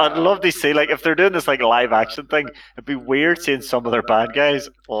 I'd love to see, like, if they're doing this like live action thing, it'd be weird seeing some of their bad guys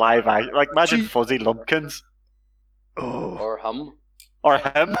live action. Like, imagine Fuzzy Lumpkins. Oh. Or him.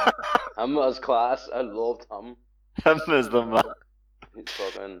 Him as class. I loved him. Him is the man. He's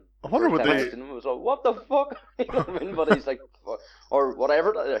fucking. I wonder what they. Was like, what the fuck? You know what I mean? But he's like, or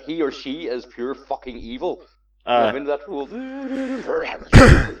whatever. He or she is pure fucking evil. I mean that whole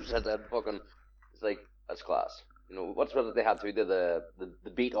that fucking it's like that's class. What's what they had to do the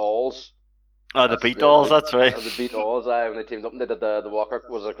beat alls. Oh, the beat alls, that's right. The beat alls, when they teamed up and they did the walker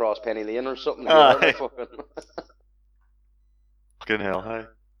was across Penny Lane or something. Fucking hell, hey.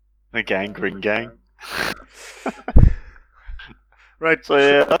 The Green Gang. Right. So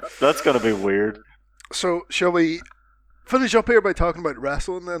yeah, that's gonna be weird. So shall we finish up here by talking about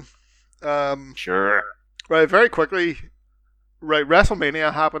wrestling then? Sure. Right, very quickly. Right,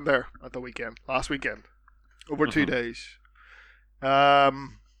 WrestleMania happened there at the weekend, last weekend, over 2 days.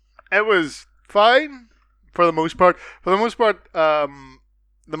 It was fine for the most part. For the most part, the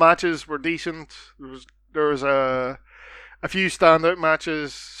matches were decent. There was a few standout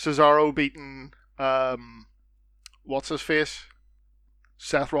matches. Cesaro beating what's his face,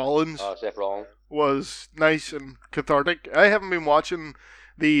 Seth Rollins. Seth Rollins was nice and cathartic. I haven't been watching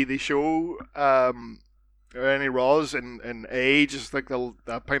the show. Any Raws in ages. Like I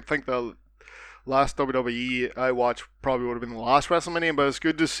think the last WWE I watched probably would have been the last WrestleMania, but it's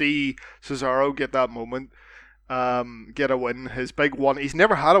good to see Cesaro get that moment, get a win, his big one. He's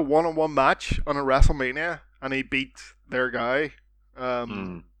never had a one-on-one match on a WrestleMania, and he beat their guy.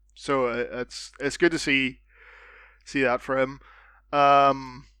 So it's good to see that for him.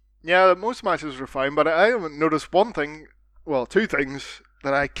 Yeah, most matches were fine, but I haven't noticed two things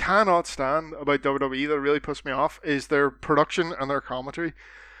that I cannot stand about WWE that really puts me off is their production and their commentary.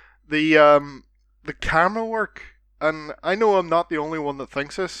 The camera work, and I know I'm not the only one that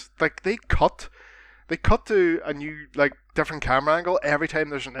thinks this, like they cut they cut to a new like different camera angle every time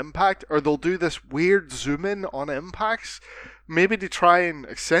there's an impact, or they'll do this weird zoom in on impacts, maybe to try and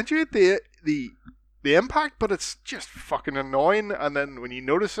accentuate the impact, but it's just fucking annoying. And then when you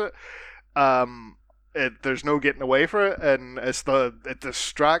notice it, there's no getting away from it, and it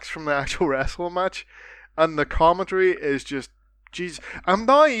distracts from the actual wrestling match, and the commentary is just. Jeez, I'm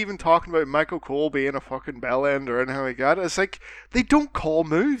not even talking about Michael Cole being a fucking bell end or anything like that. It's like they don't call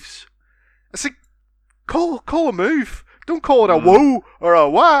moves. It's like call a move. Don't call it a whoa or a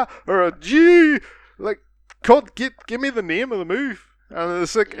wah or a G. Like, give me the name of the move. And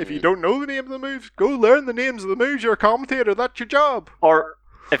it's like, if you don't know the name of the moves, go learn the names of the moves. You're a commentator. That's your job. Or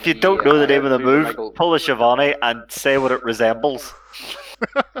if you don't know the name of the move, pull a Shivani and say what it resembles.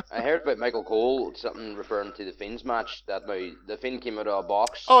 I heard about Michael Cole, something referring to the Finn's match, that now the Finn came out of a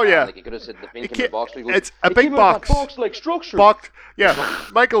box. Oh, yeah. Like, he could have said the Finn came out of a box. It's a big box. Box-like structure. Yeah,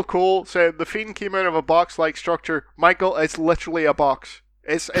 Michael Cole said the Fiend came out of a box-like structure. Michael, it's literally a box.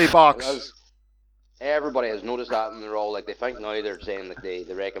 It's a box. Everybody has noticed that, and they're all like, they think now they're saying like they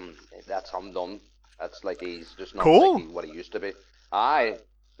reckon that's him done. That's like he's just not like what he used to be. Aye.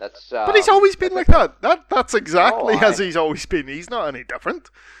 But he's always been like that. That's exactly as he's always been. He's not any different.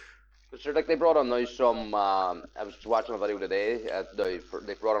 So like they brought on now some. I was watching a video today.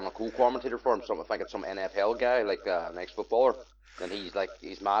 They brought on a co-commentator for him. I think it's some NFL guy, like an ex-footballer, and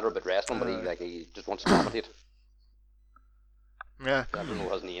he's mad about wrestling, but he just wants to commentate. Yeah. I don't know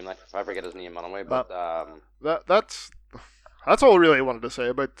his name. Like I forget his name anyway. But that's all I really wanted to say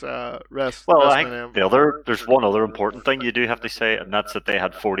about rest. Well, I think there's one other important thing you do have to say, and that's that they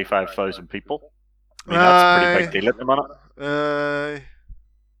had 45,000 people. I mean, that's a pretty big deal at the minute.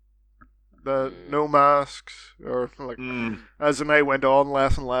 The no masks, or like as the night went on,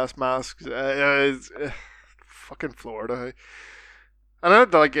 less and less masks. Fucking Florida. I know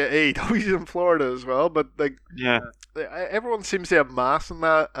like AEW's in Florida as well, but like everyone seems to have masks and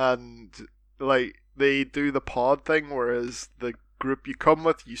that, and like. They do the pod thing, whereas the group you come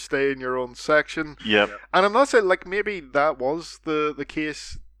with, you stay in your own section. Yep. And I'm not saying, like, maybe that was the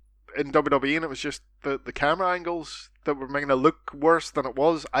case in WWE, and it was just the camera angles that were making it look worse than it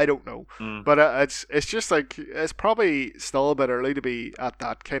was. I don't know. But it's just, like, it's probably still a bit early to be at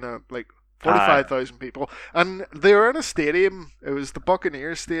that kind of, like, 45,000 people. And they were in a stadium. It was the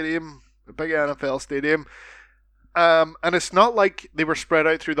Buccaneers Stadium, the big NFL stadium. And it's not like they were spread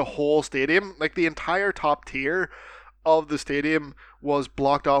out through the whole stadium. Like the entire top tier of the stadium was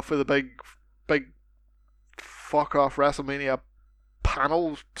blocked off with a big fuck off WrestleMania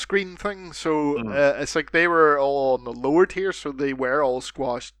panel screen thing. So it's like they were all on the lower tier, so they were all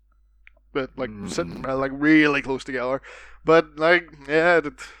squashed, but like sitting like really close together. But like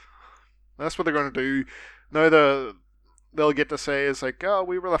that's what they're gonna do. Now they'll get to say is like, oh,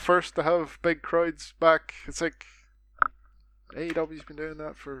 we were the first to have big crowds back. It's like AEW's been doing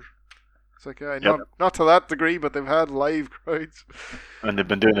that for. It's like not to that degree, but they've had live crowds, and they've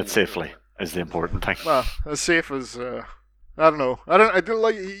been doing it safely. Is the important thing. Well, as safe as I don't know. I don't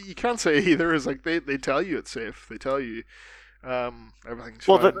like. You can't say either. Is like they tell you it's safe. They tell you everything's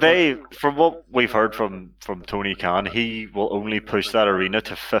well, fine. From what we've heard from Tony Khan, he will only push that arena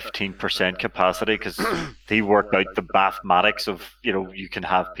to 15% capacity because he worked out the mathematics of you can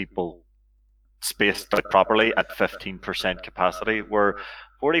have people spaced out properly at 15% capacity, where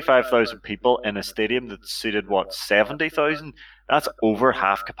 45,000 people in a stadium that suited 70,000. That's over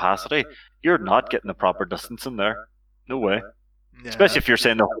half capacity. You're not getting the proper distance in there. No way. Yeah. Especially if you're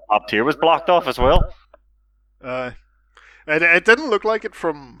saying the whole top tier was blocked off as well. It didn't look like it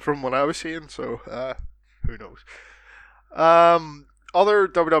from what I was seeing, so who knows. Other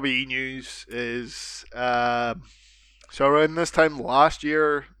WWE news is so around this time last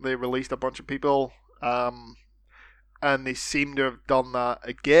year they released a bunch of people, and they seem to have done that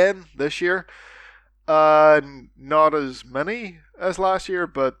again this year. Not as many as last year,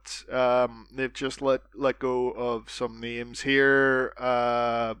 but they've just let go of some names here.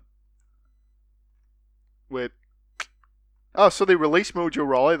 So they released Mojo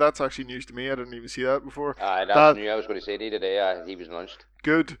Rawley. That's actually news to me. I didn't even see that before. That's new. I was going to say today. He was announced.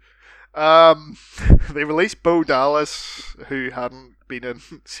 Good. They released Bo Dallas, who hadn't been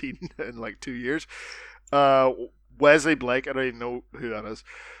seen in like 2 years. Wesley Blake, I don't even know who that is.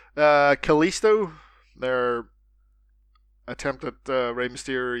 Kalisto, their attempt at Rey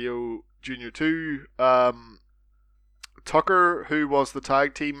Mysterio Jr. 2. Tucker, who was the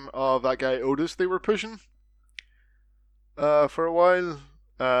tag team of that guy Otis they were pushing for a while.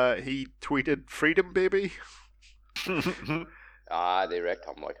 He tweeted "Freedom, baby." They wrecked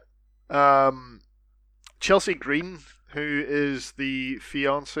him like. Chelsea Green, who is the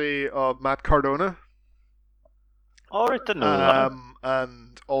fiance of Matt Cardona. All right, didn't know that.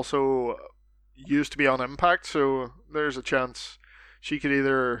 And also used to be on Impact, so there's a chance she could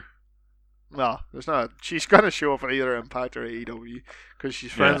either. No, there's not. She's gonna show up at either Impact or AEW because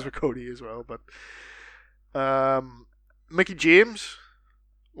she's friends with Cody as well. But Mickey James,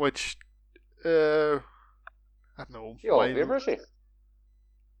 which I don't know. Yeah, Hall of Famer, is she?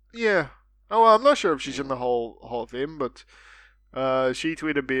 Yeah. Oh, well, I'm not sure if she's in the Hall of Fame, but she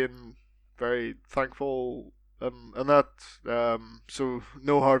tweeted being very thankful and that. So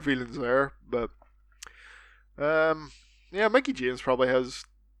no hard feelings there. But yeah, Mickey James probably has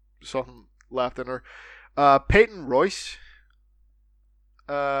something left in her. Peyton Royce,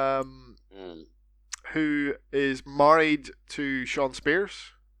 who is married to Sean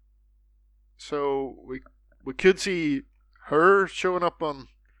Spears, so we could see her showing up on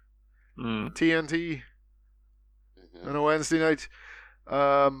TNT on a Wednesday night.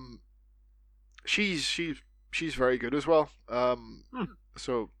 She's very good as well.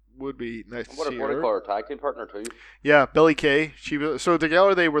 So would be nice to see her. What do you call her tag team partner too? Yeah, Billy Kay. She was so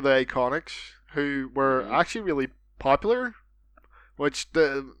together they were the Iconics, who were actually really popular. Which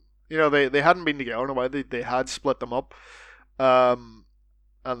they hadn't been together in a while. They had split them up, and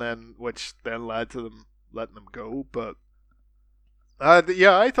then which then led to them letting them go. But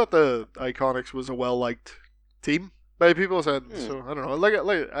yeah, I thought the Iconics was a well liked team by people. Said so. I don't know. Like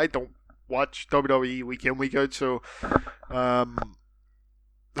I don't watch WWE week in week out, so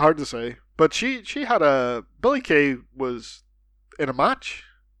hard to say. But she had Billy Kay was in a match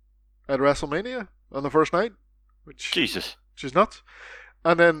at WrestleMania on the first night, which is nuts.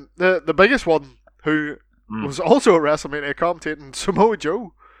 And then the biggest one, who was also at WrestleMania commentating, Samoa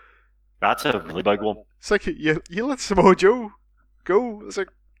Joe. That's a really big one. It's like you let Samoa Joe go. It's like,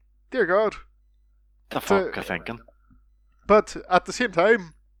 dear God. The fuck are you thinking? But at the same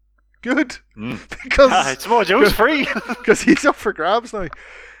time, good because Samoa Joe's free because he's up for grabs now.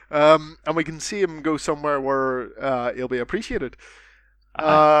 And we can see him go somewhere where he'll be appreciated.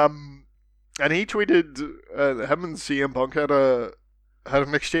 And he tweeted, him and CM Punk had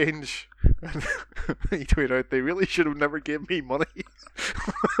an exchange. And he tweeted out, "They really should have never gave me money."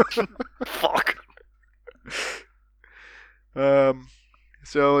 Fuck.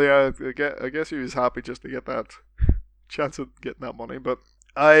 So yeah, I guess he was happy just to get that chance of getting that money. But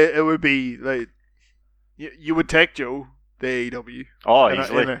it would be like you would take Joe the AEW. Oh,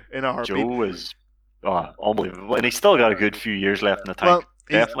 easily. In a heartbeat. Joe is unbelievable, and he's still got a good few years left in the tank. Well,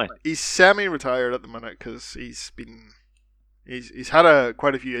 definitely. He's semi-retired at the minute because he's had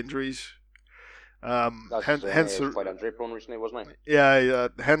quite a few injuries. Hence, quite injury prone recently, wasn't he? Yeah.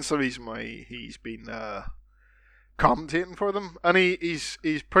 Hence the reason why he's been commentating for them, and he's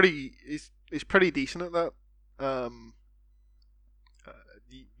pretty decent at that.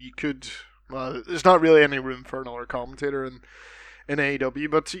 You could. Well, there's not really any room for another commentator in AEW,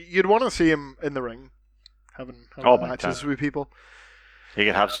 but you'd want to see him in the ring, having matches with people. He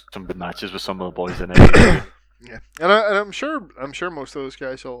could have some good matches with some of the boys in AEW. Yeah, and I'm sure most of those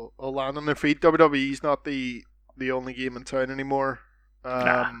guys will land on their feet. WWE's not the only game in town anymore,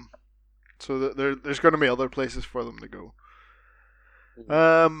 so there's going to be other places for them to go.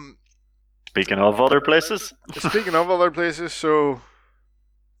 Speaking of other places, so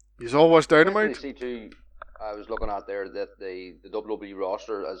he's all watched Dynamite. I was looking out there that the WWE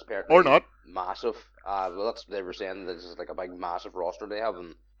roster is apparently or not massive. Well, that's they were saying that this is like a big massive roster they have,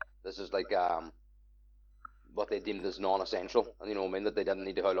 and this is like what they deemed as non-essential, and you know what I mean, that they didn't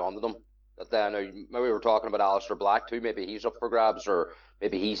need to hold on to them. That then maybe we were talking about Aleister Black too. Maybe he's up for grabs, or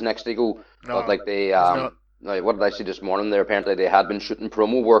maybe he's next to go. No, but like they what did I see this morning? There apparently they had been shooting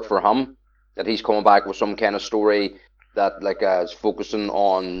promo work for him. That he's coming back with some kind of story that like is focusing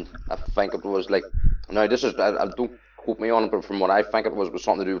on. I think it was like. Now this is I don't quote me on it, but from what I think it was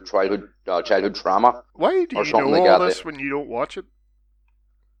something to do with childhood trauma. Why do you know all this when you don't watch it?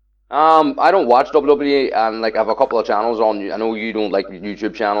 I don't watch WWE, and like I have a couple of channels on. I know you don't like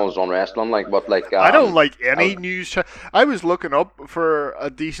YouTube channels on wrestling, but I don't like any news. I was looking up for a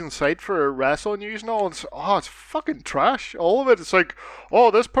decent site for wrestling news and all, and it's fucking trash. All of it. It's like,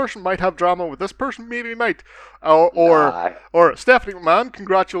 this person might have drama with this person, maybe might, or Stephanie McMahon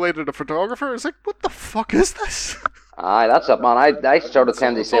congratulated a photographer. It's like, what the fuck is this? Aye, that's it, man. I sort of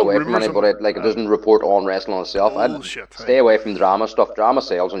tend to stay away from it, but it doesn't report on wrestling itself. I stay away from drama stuff. Drama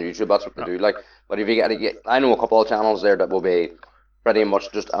sales on YouTube, that's what they do. Like, but if you get, I know a couple of channels there that will be pretty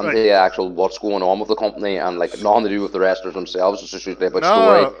much just on the actual what's going on with the company and like nothing to do with the wrestlers themselves. It's just usually about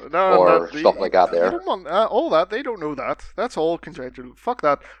story or stuff like that. There, don't want, all that they don't know that. That's all conjecture. Fuck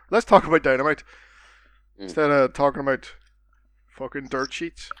that. Let's talk about Dynamite instead of talking about fucking dirt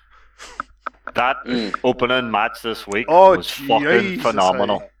sheets. That opening match this week Oh, was fucking Jesus,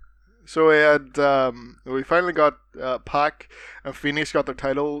 phenomenal. So we had we finally got Pac and Phoenix got their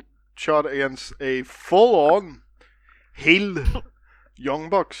title shot against a full-on heel Young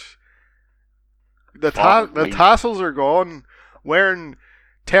Bucks. The tassels are gone. Wearing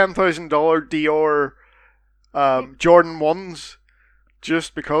 $10,000 Dior Jordan 1s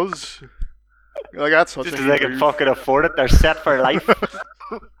just because. Like, that's such Just a because they can fucking afford it, they're set for life.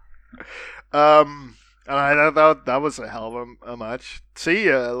 And I thought that was a hell of a match.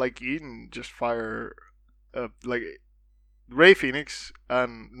 See, like, you can just fire, like, Ray Phoenix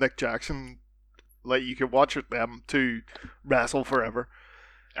and Nick Jackson, like, you could watch them two wrestle forever.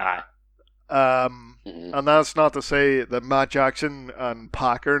 Aye. And that's not to say that Matt Jackson and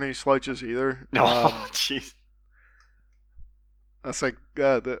Pac are any slouches either. No, jeez. That's like,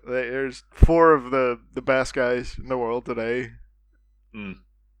 there's four of the best guys in the world today in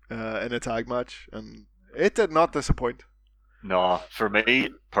a tag match, and it did not disappoint. No, for me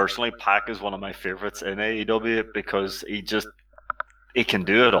personally, Pac is one of my favorites in AEW because he can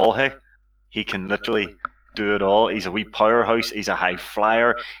do it all. Hey, he can literally do it all. He's a wee powerhouse. He's a high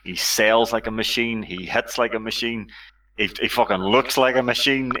flyer. He sells like a machine. He hits like a machine. He fucking looks like a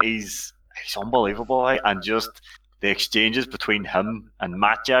machine. He's unbelievable. And just the exchanges between him and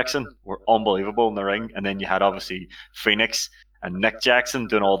Matt Jackson were unbelievable in the ring. And then you had obviously Phoenix and Nick Jackson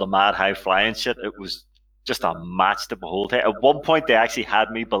doing all the mad high flying shit. It was just a match to behold. At one point, they actually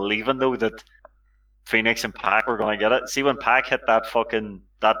had me believing though that Phoenix and Pac were going to get it. See, when Pac hit that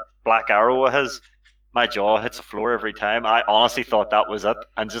black arrow of his, my jaw hits the floor every time. I honestly thought that was it,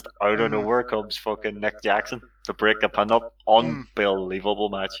 and just out of nowhere comes fucking Nick Jackson to break the pin up. Unbelievable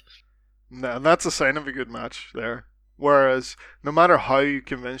match. No, that's a sign of a good match there. Whereas, no matter how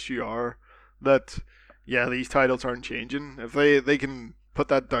convinced you are that, yeah, these titles aren't changing, if they can put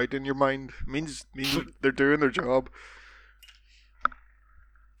that doubt in your mind, means they're doing their job.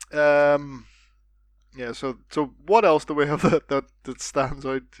 Yeah. So what else do we have that stands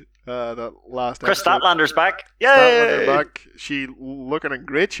out? That last Chris episode. Statlander's back. Yay! Statlander back. She looking in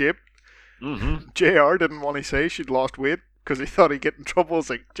great shape. Mm-hmm. JR didn't want to say she'd lost weight because he thought he'd get in trouble. It's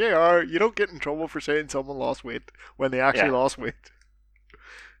like, JR, you don't get in trouble for saying someone lost weight when they actually lost weight.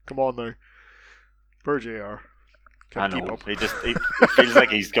 Come on now. Poor JR. Can't keep up. He feels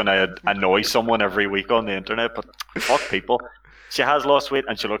like he's going to annoy someone every week on the internet, but fuck people. She has lost weight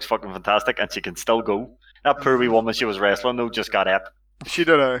and she looks fucking fantastic and she can still go. That poor wee woman she was wrestling though just got it. She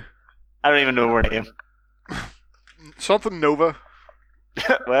did I don't even know her name. Something Nova.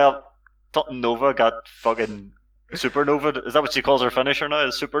 Well, something Nova got fucking Supernova. Is that what she calls her finisher now?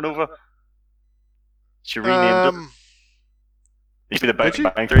 Is Supernova? She renamed it. It used to be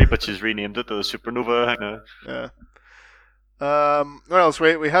the Bang Theory, but she's renamed it to the Supernova. Yeah. What else?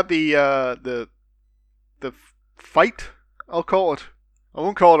 We had the fight. I'll call it. I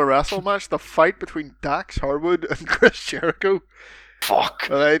won't call it a wrestle match. The fight between Dax Harwood and Chris Jericho. Fuck.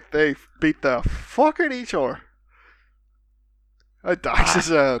 They beat the fuck out of each other. Dax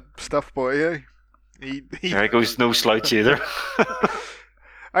is a stuff boy, eh? Jericho's no slouch either.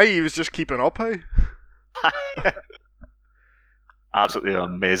 He was just keeping up, hey? Absolutely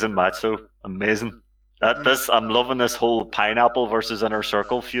amazing match, though. Amazing. I'm loving this whole Pineapple versus Inner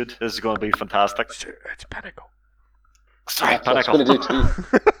Circle feud. This is going to be fantastic. It's Pinnacle. Sorry, Pinnacle.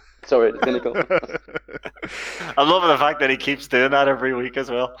 Sorry, Pinnacle. I'm loving the fact that he keeps doing that every week as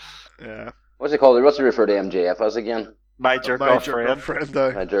well. Yeah. What's it called? What's it refer to MJF as again? My jerk-off friend.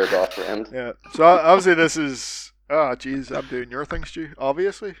 My jerk-off friend. Yeah. So obviously this is... Oh, jeez, I'm doing your thing, Stu.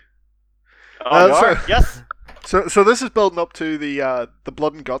 Obviously. Yes. So this is building up to the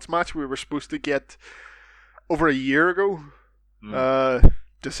Blood and Guts match we were supposed to get over a year ago.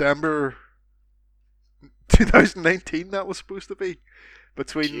 December 2019 that was supposed to be.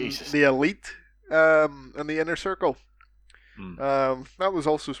 Between the Elite and the Inner Circle. That was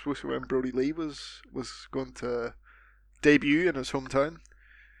also supposed to be when Brody Lee was going to debut in his hometown.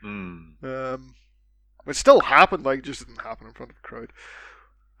 It still happened, like, just didn't happen in front of a crowd.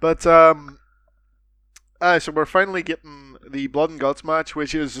 But so we're finally getting the Blood and Guts match,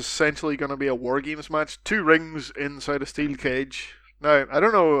 which is essentially going to be a War Games match. 2 rings inside a steel cage. Now, I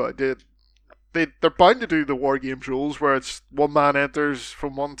don't know, they're bound to do the War Games rules where it's one man enters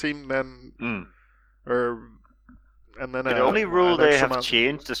from one team, then the only rule they have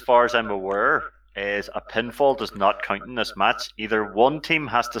changed, as far as I'm aware, is a pinfall does not count in this match. Either one team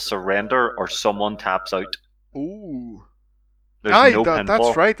has to surrender or someone taps out. Ooh. There's no pinfall.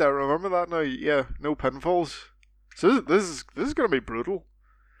 That's right. I remember that now. Yeah, no pinfalls. So this is going to be brutal.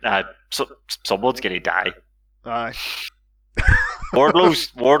 So someone's going to die. Aye.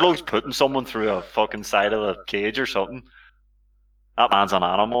 Wardlow's putting someone through a fucking side of the cage or something. That man's an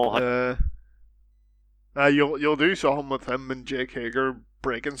animal. You'll do something with him and Jake Hager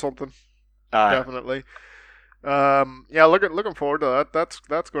breaking something. Aye. Definitely. Looking forward to that.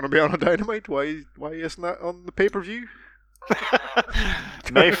 That's going to be on a Dynamite. Why isn't that on the pay-per-view?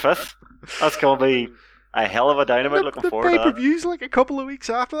 May 5th. That's going to be a hell of a Dynamite. Looking forward to that. The pay-per-view's like a couple of weeks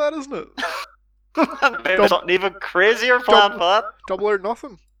after that, isn't it? Maybe something even crazier planned for that. Double or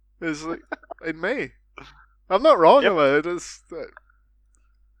Nothing is like in May. I'm not wrong about it. It's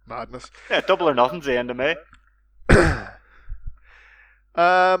madness. Yeah, Double or Nothing's the end of May.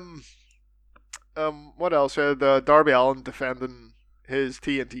 What else? Darby Allin defending his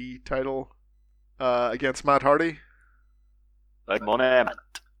TNT title against Matt Hardy. Like money,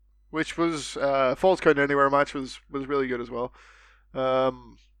 which was Falls Count Anywhere match was really good as well.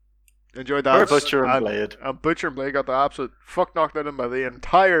 Enjoyed that. Butcher and Blade. Butcher and Blade got the absolute fuck knocked out of him by the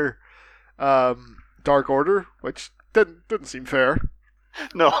entire Dark Order, which didn't seem fair.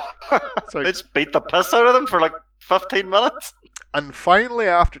 No. Like, they just beat the piss out of them for like 15 minutes. And finally,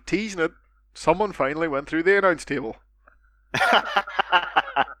 after teasing it, someone finally went through the announce table.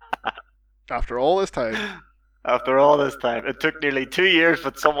 After all this time. After all this time. It took nearly 2 years,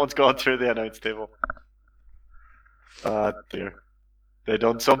 but someone's gone through the announce table. Ah, dear. They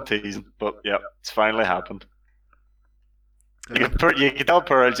done some teasing, but yeah, it's finally happened. You can tell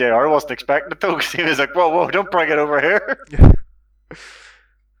poor LJR wasn't expecting it though, because he was like, whoa, don't bring it over here.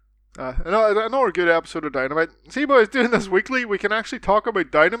 Another good episode of Dynamite. See, boys, doing this weekly, we can actually talk about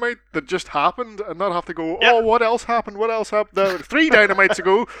Dynamite that just happened and not have to go, what else happened? 3 Dynamites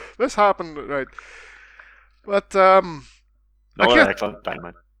ago, this happened, right? But, excellent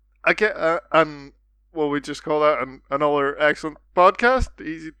Dynamite. And we just call that another excellent podcast.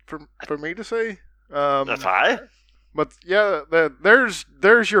 Easy for me to say. That's high. But yeah, there's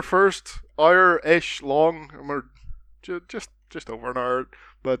your first hour-ish long, and we're just over an hour.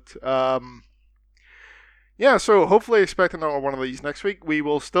 But so hopefully expect another one of these next week. We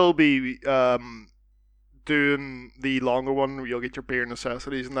will still be doing the longer one where you'll get your beer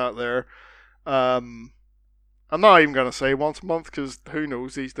necessities and that there. I'm not even gonna say once a month because who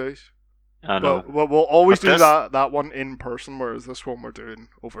knows these days. I know. But we'll always do that one in person, whereas this one we're doing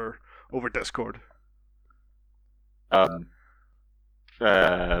over Discord.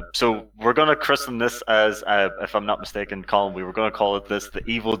 So we're gonna christen this as, if I'm not mistaken, Colin, we were gonna call it the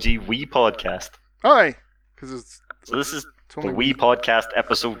Evil G Wii podcast. Aye, because this is the Wii podcast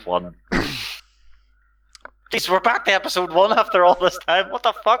episode 1. Jeez, we're back to episode 1 after all this time. What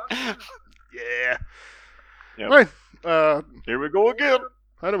the fuck? Yeah. Yep. Right. Here we go again.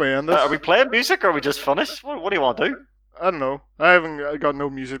 How do we end this? Are we playing music or are we just finished? What do you want to do? I don't know. I haven't got no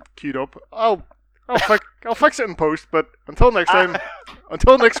music queued up. I'll fix it in post. But until next time,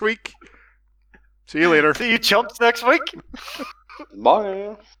 until next week. See you later. See you chumps next week.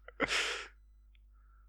 Bye.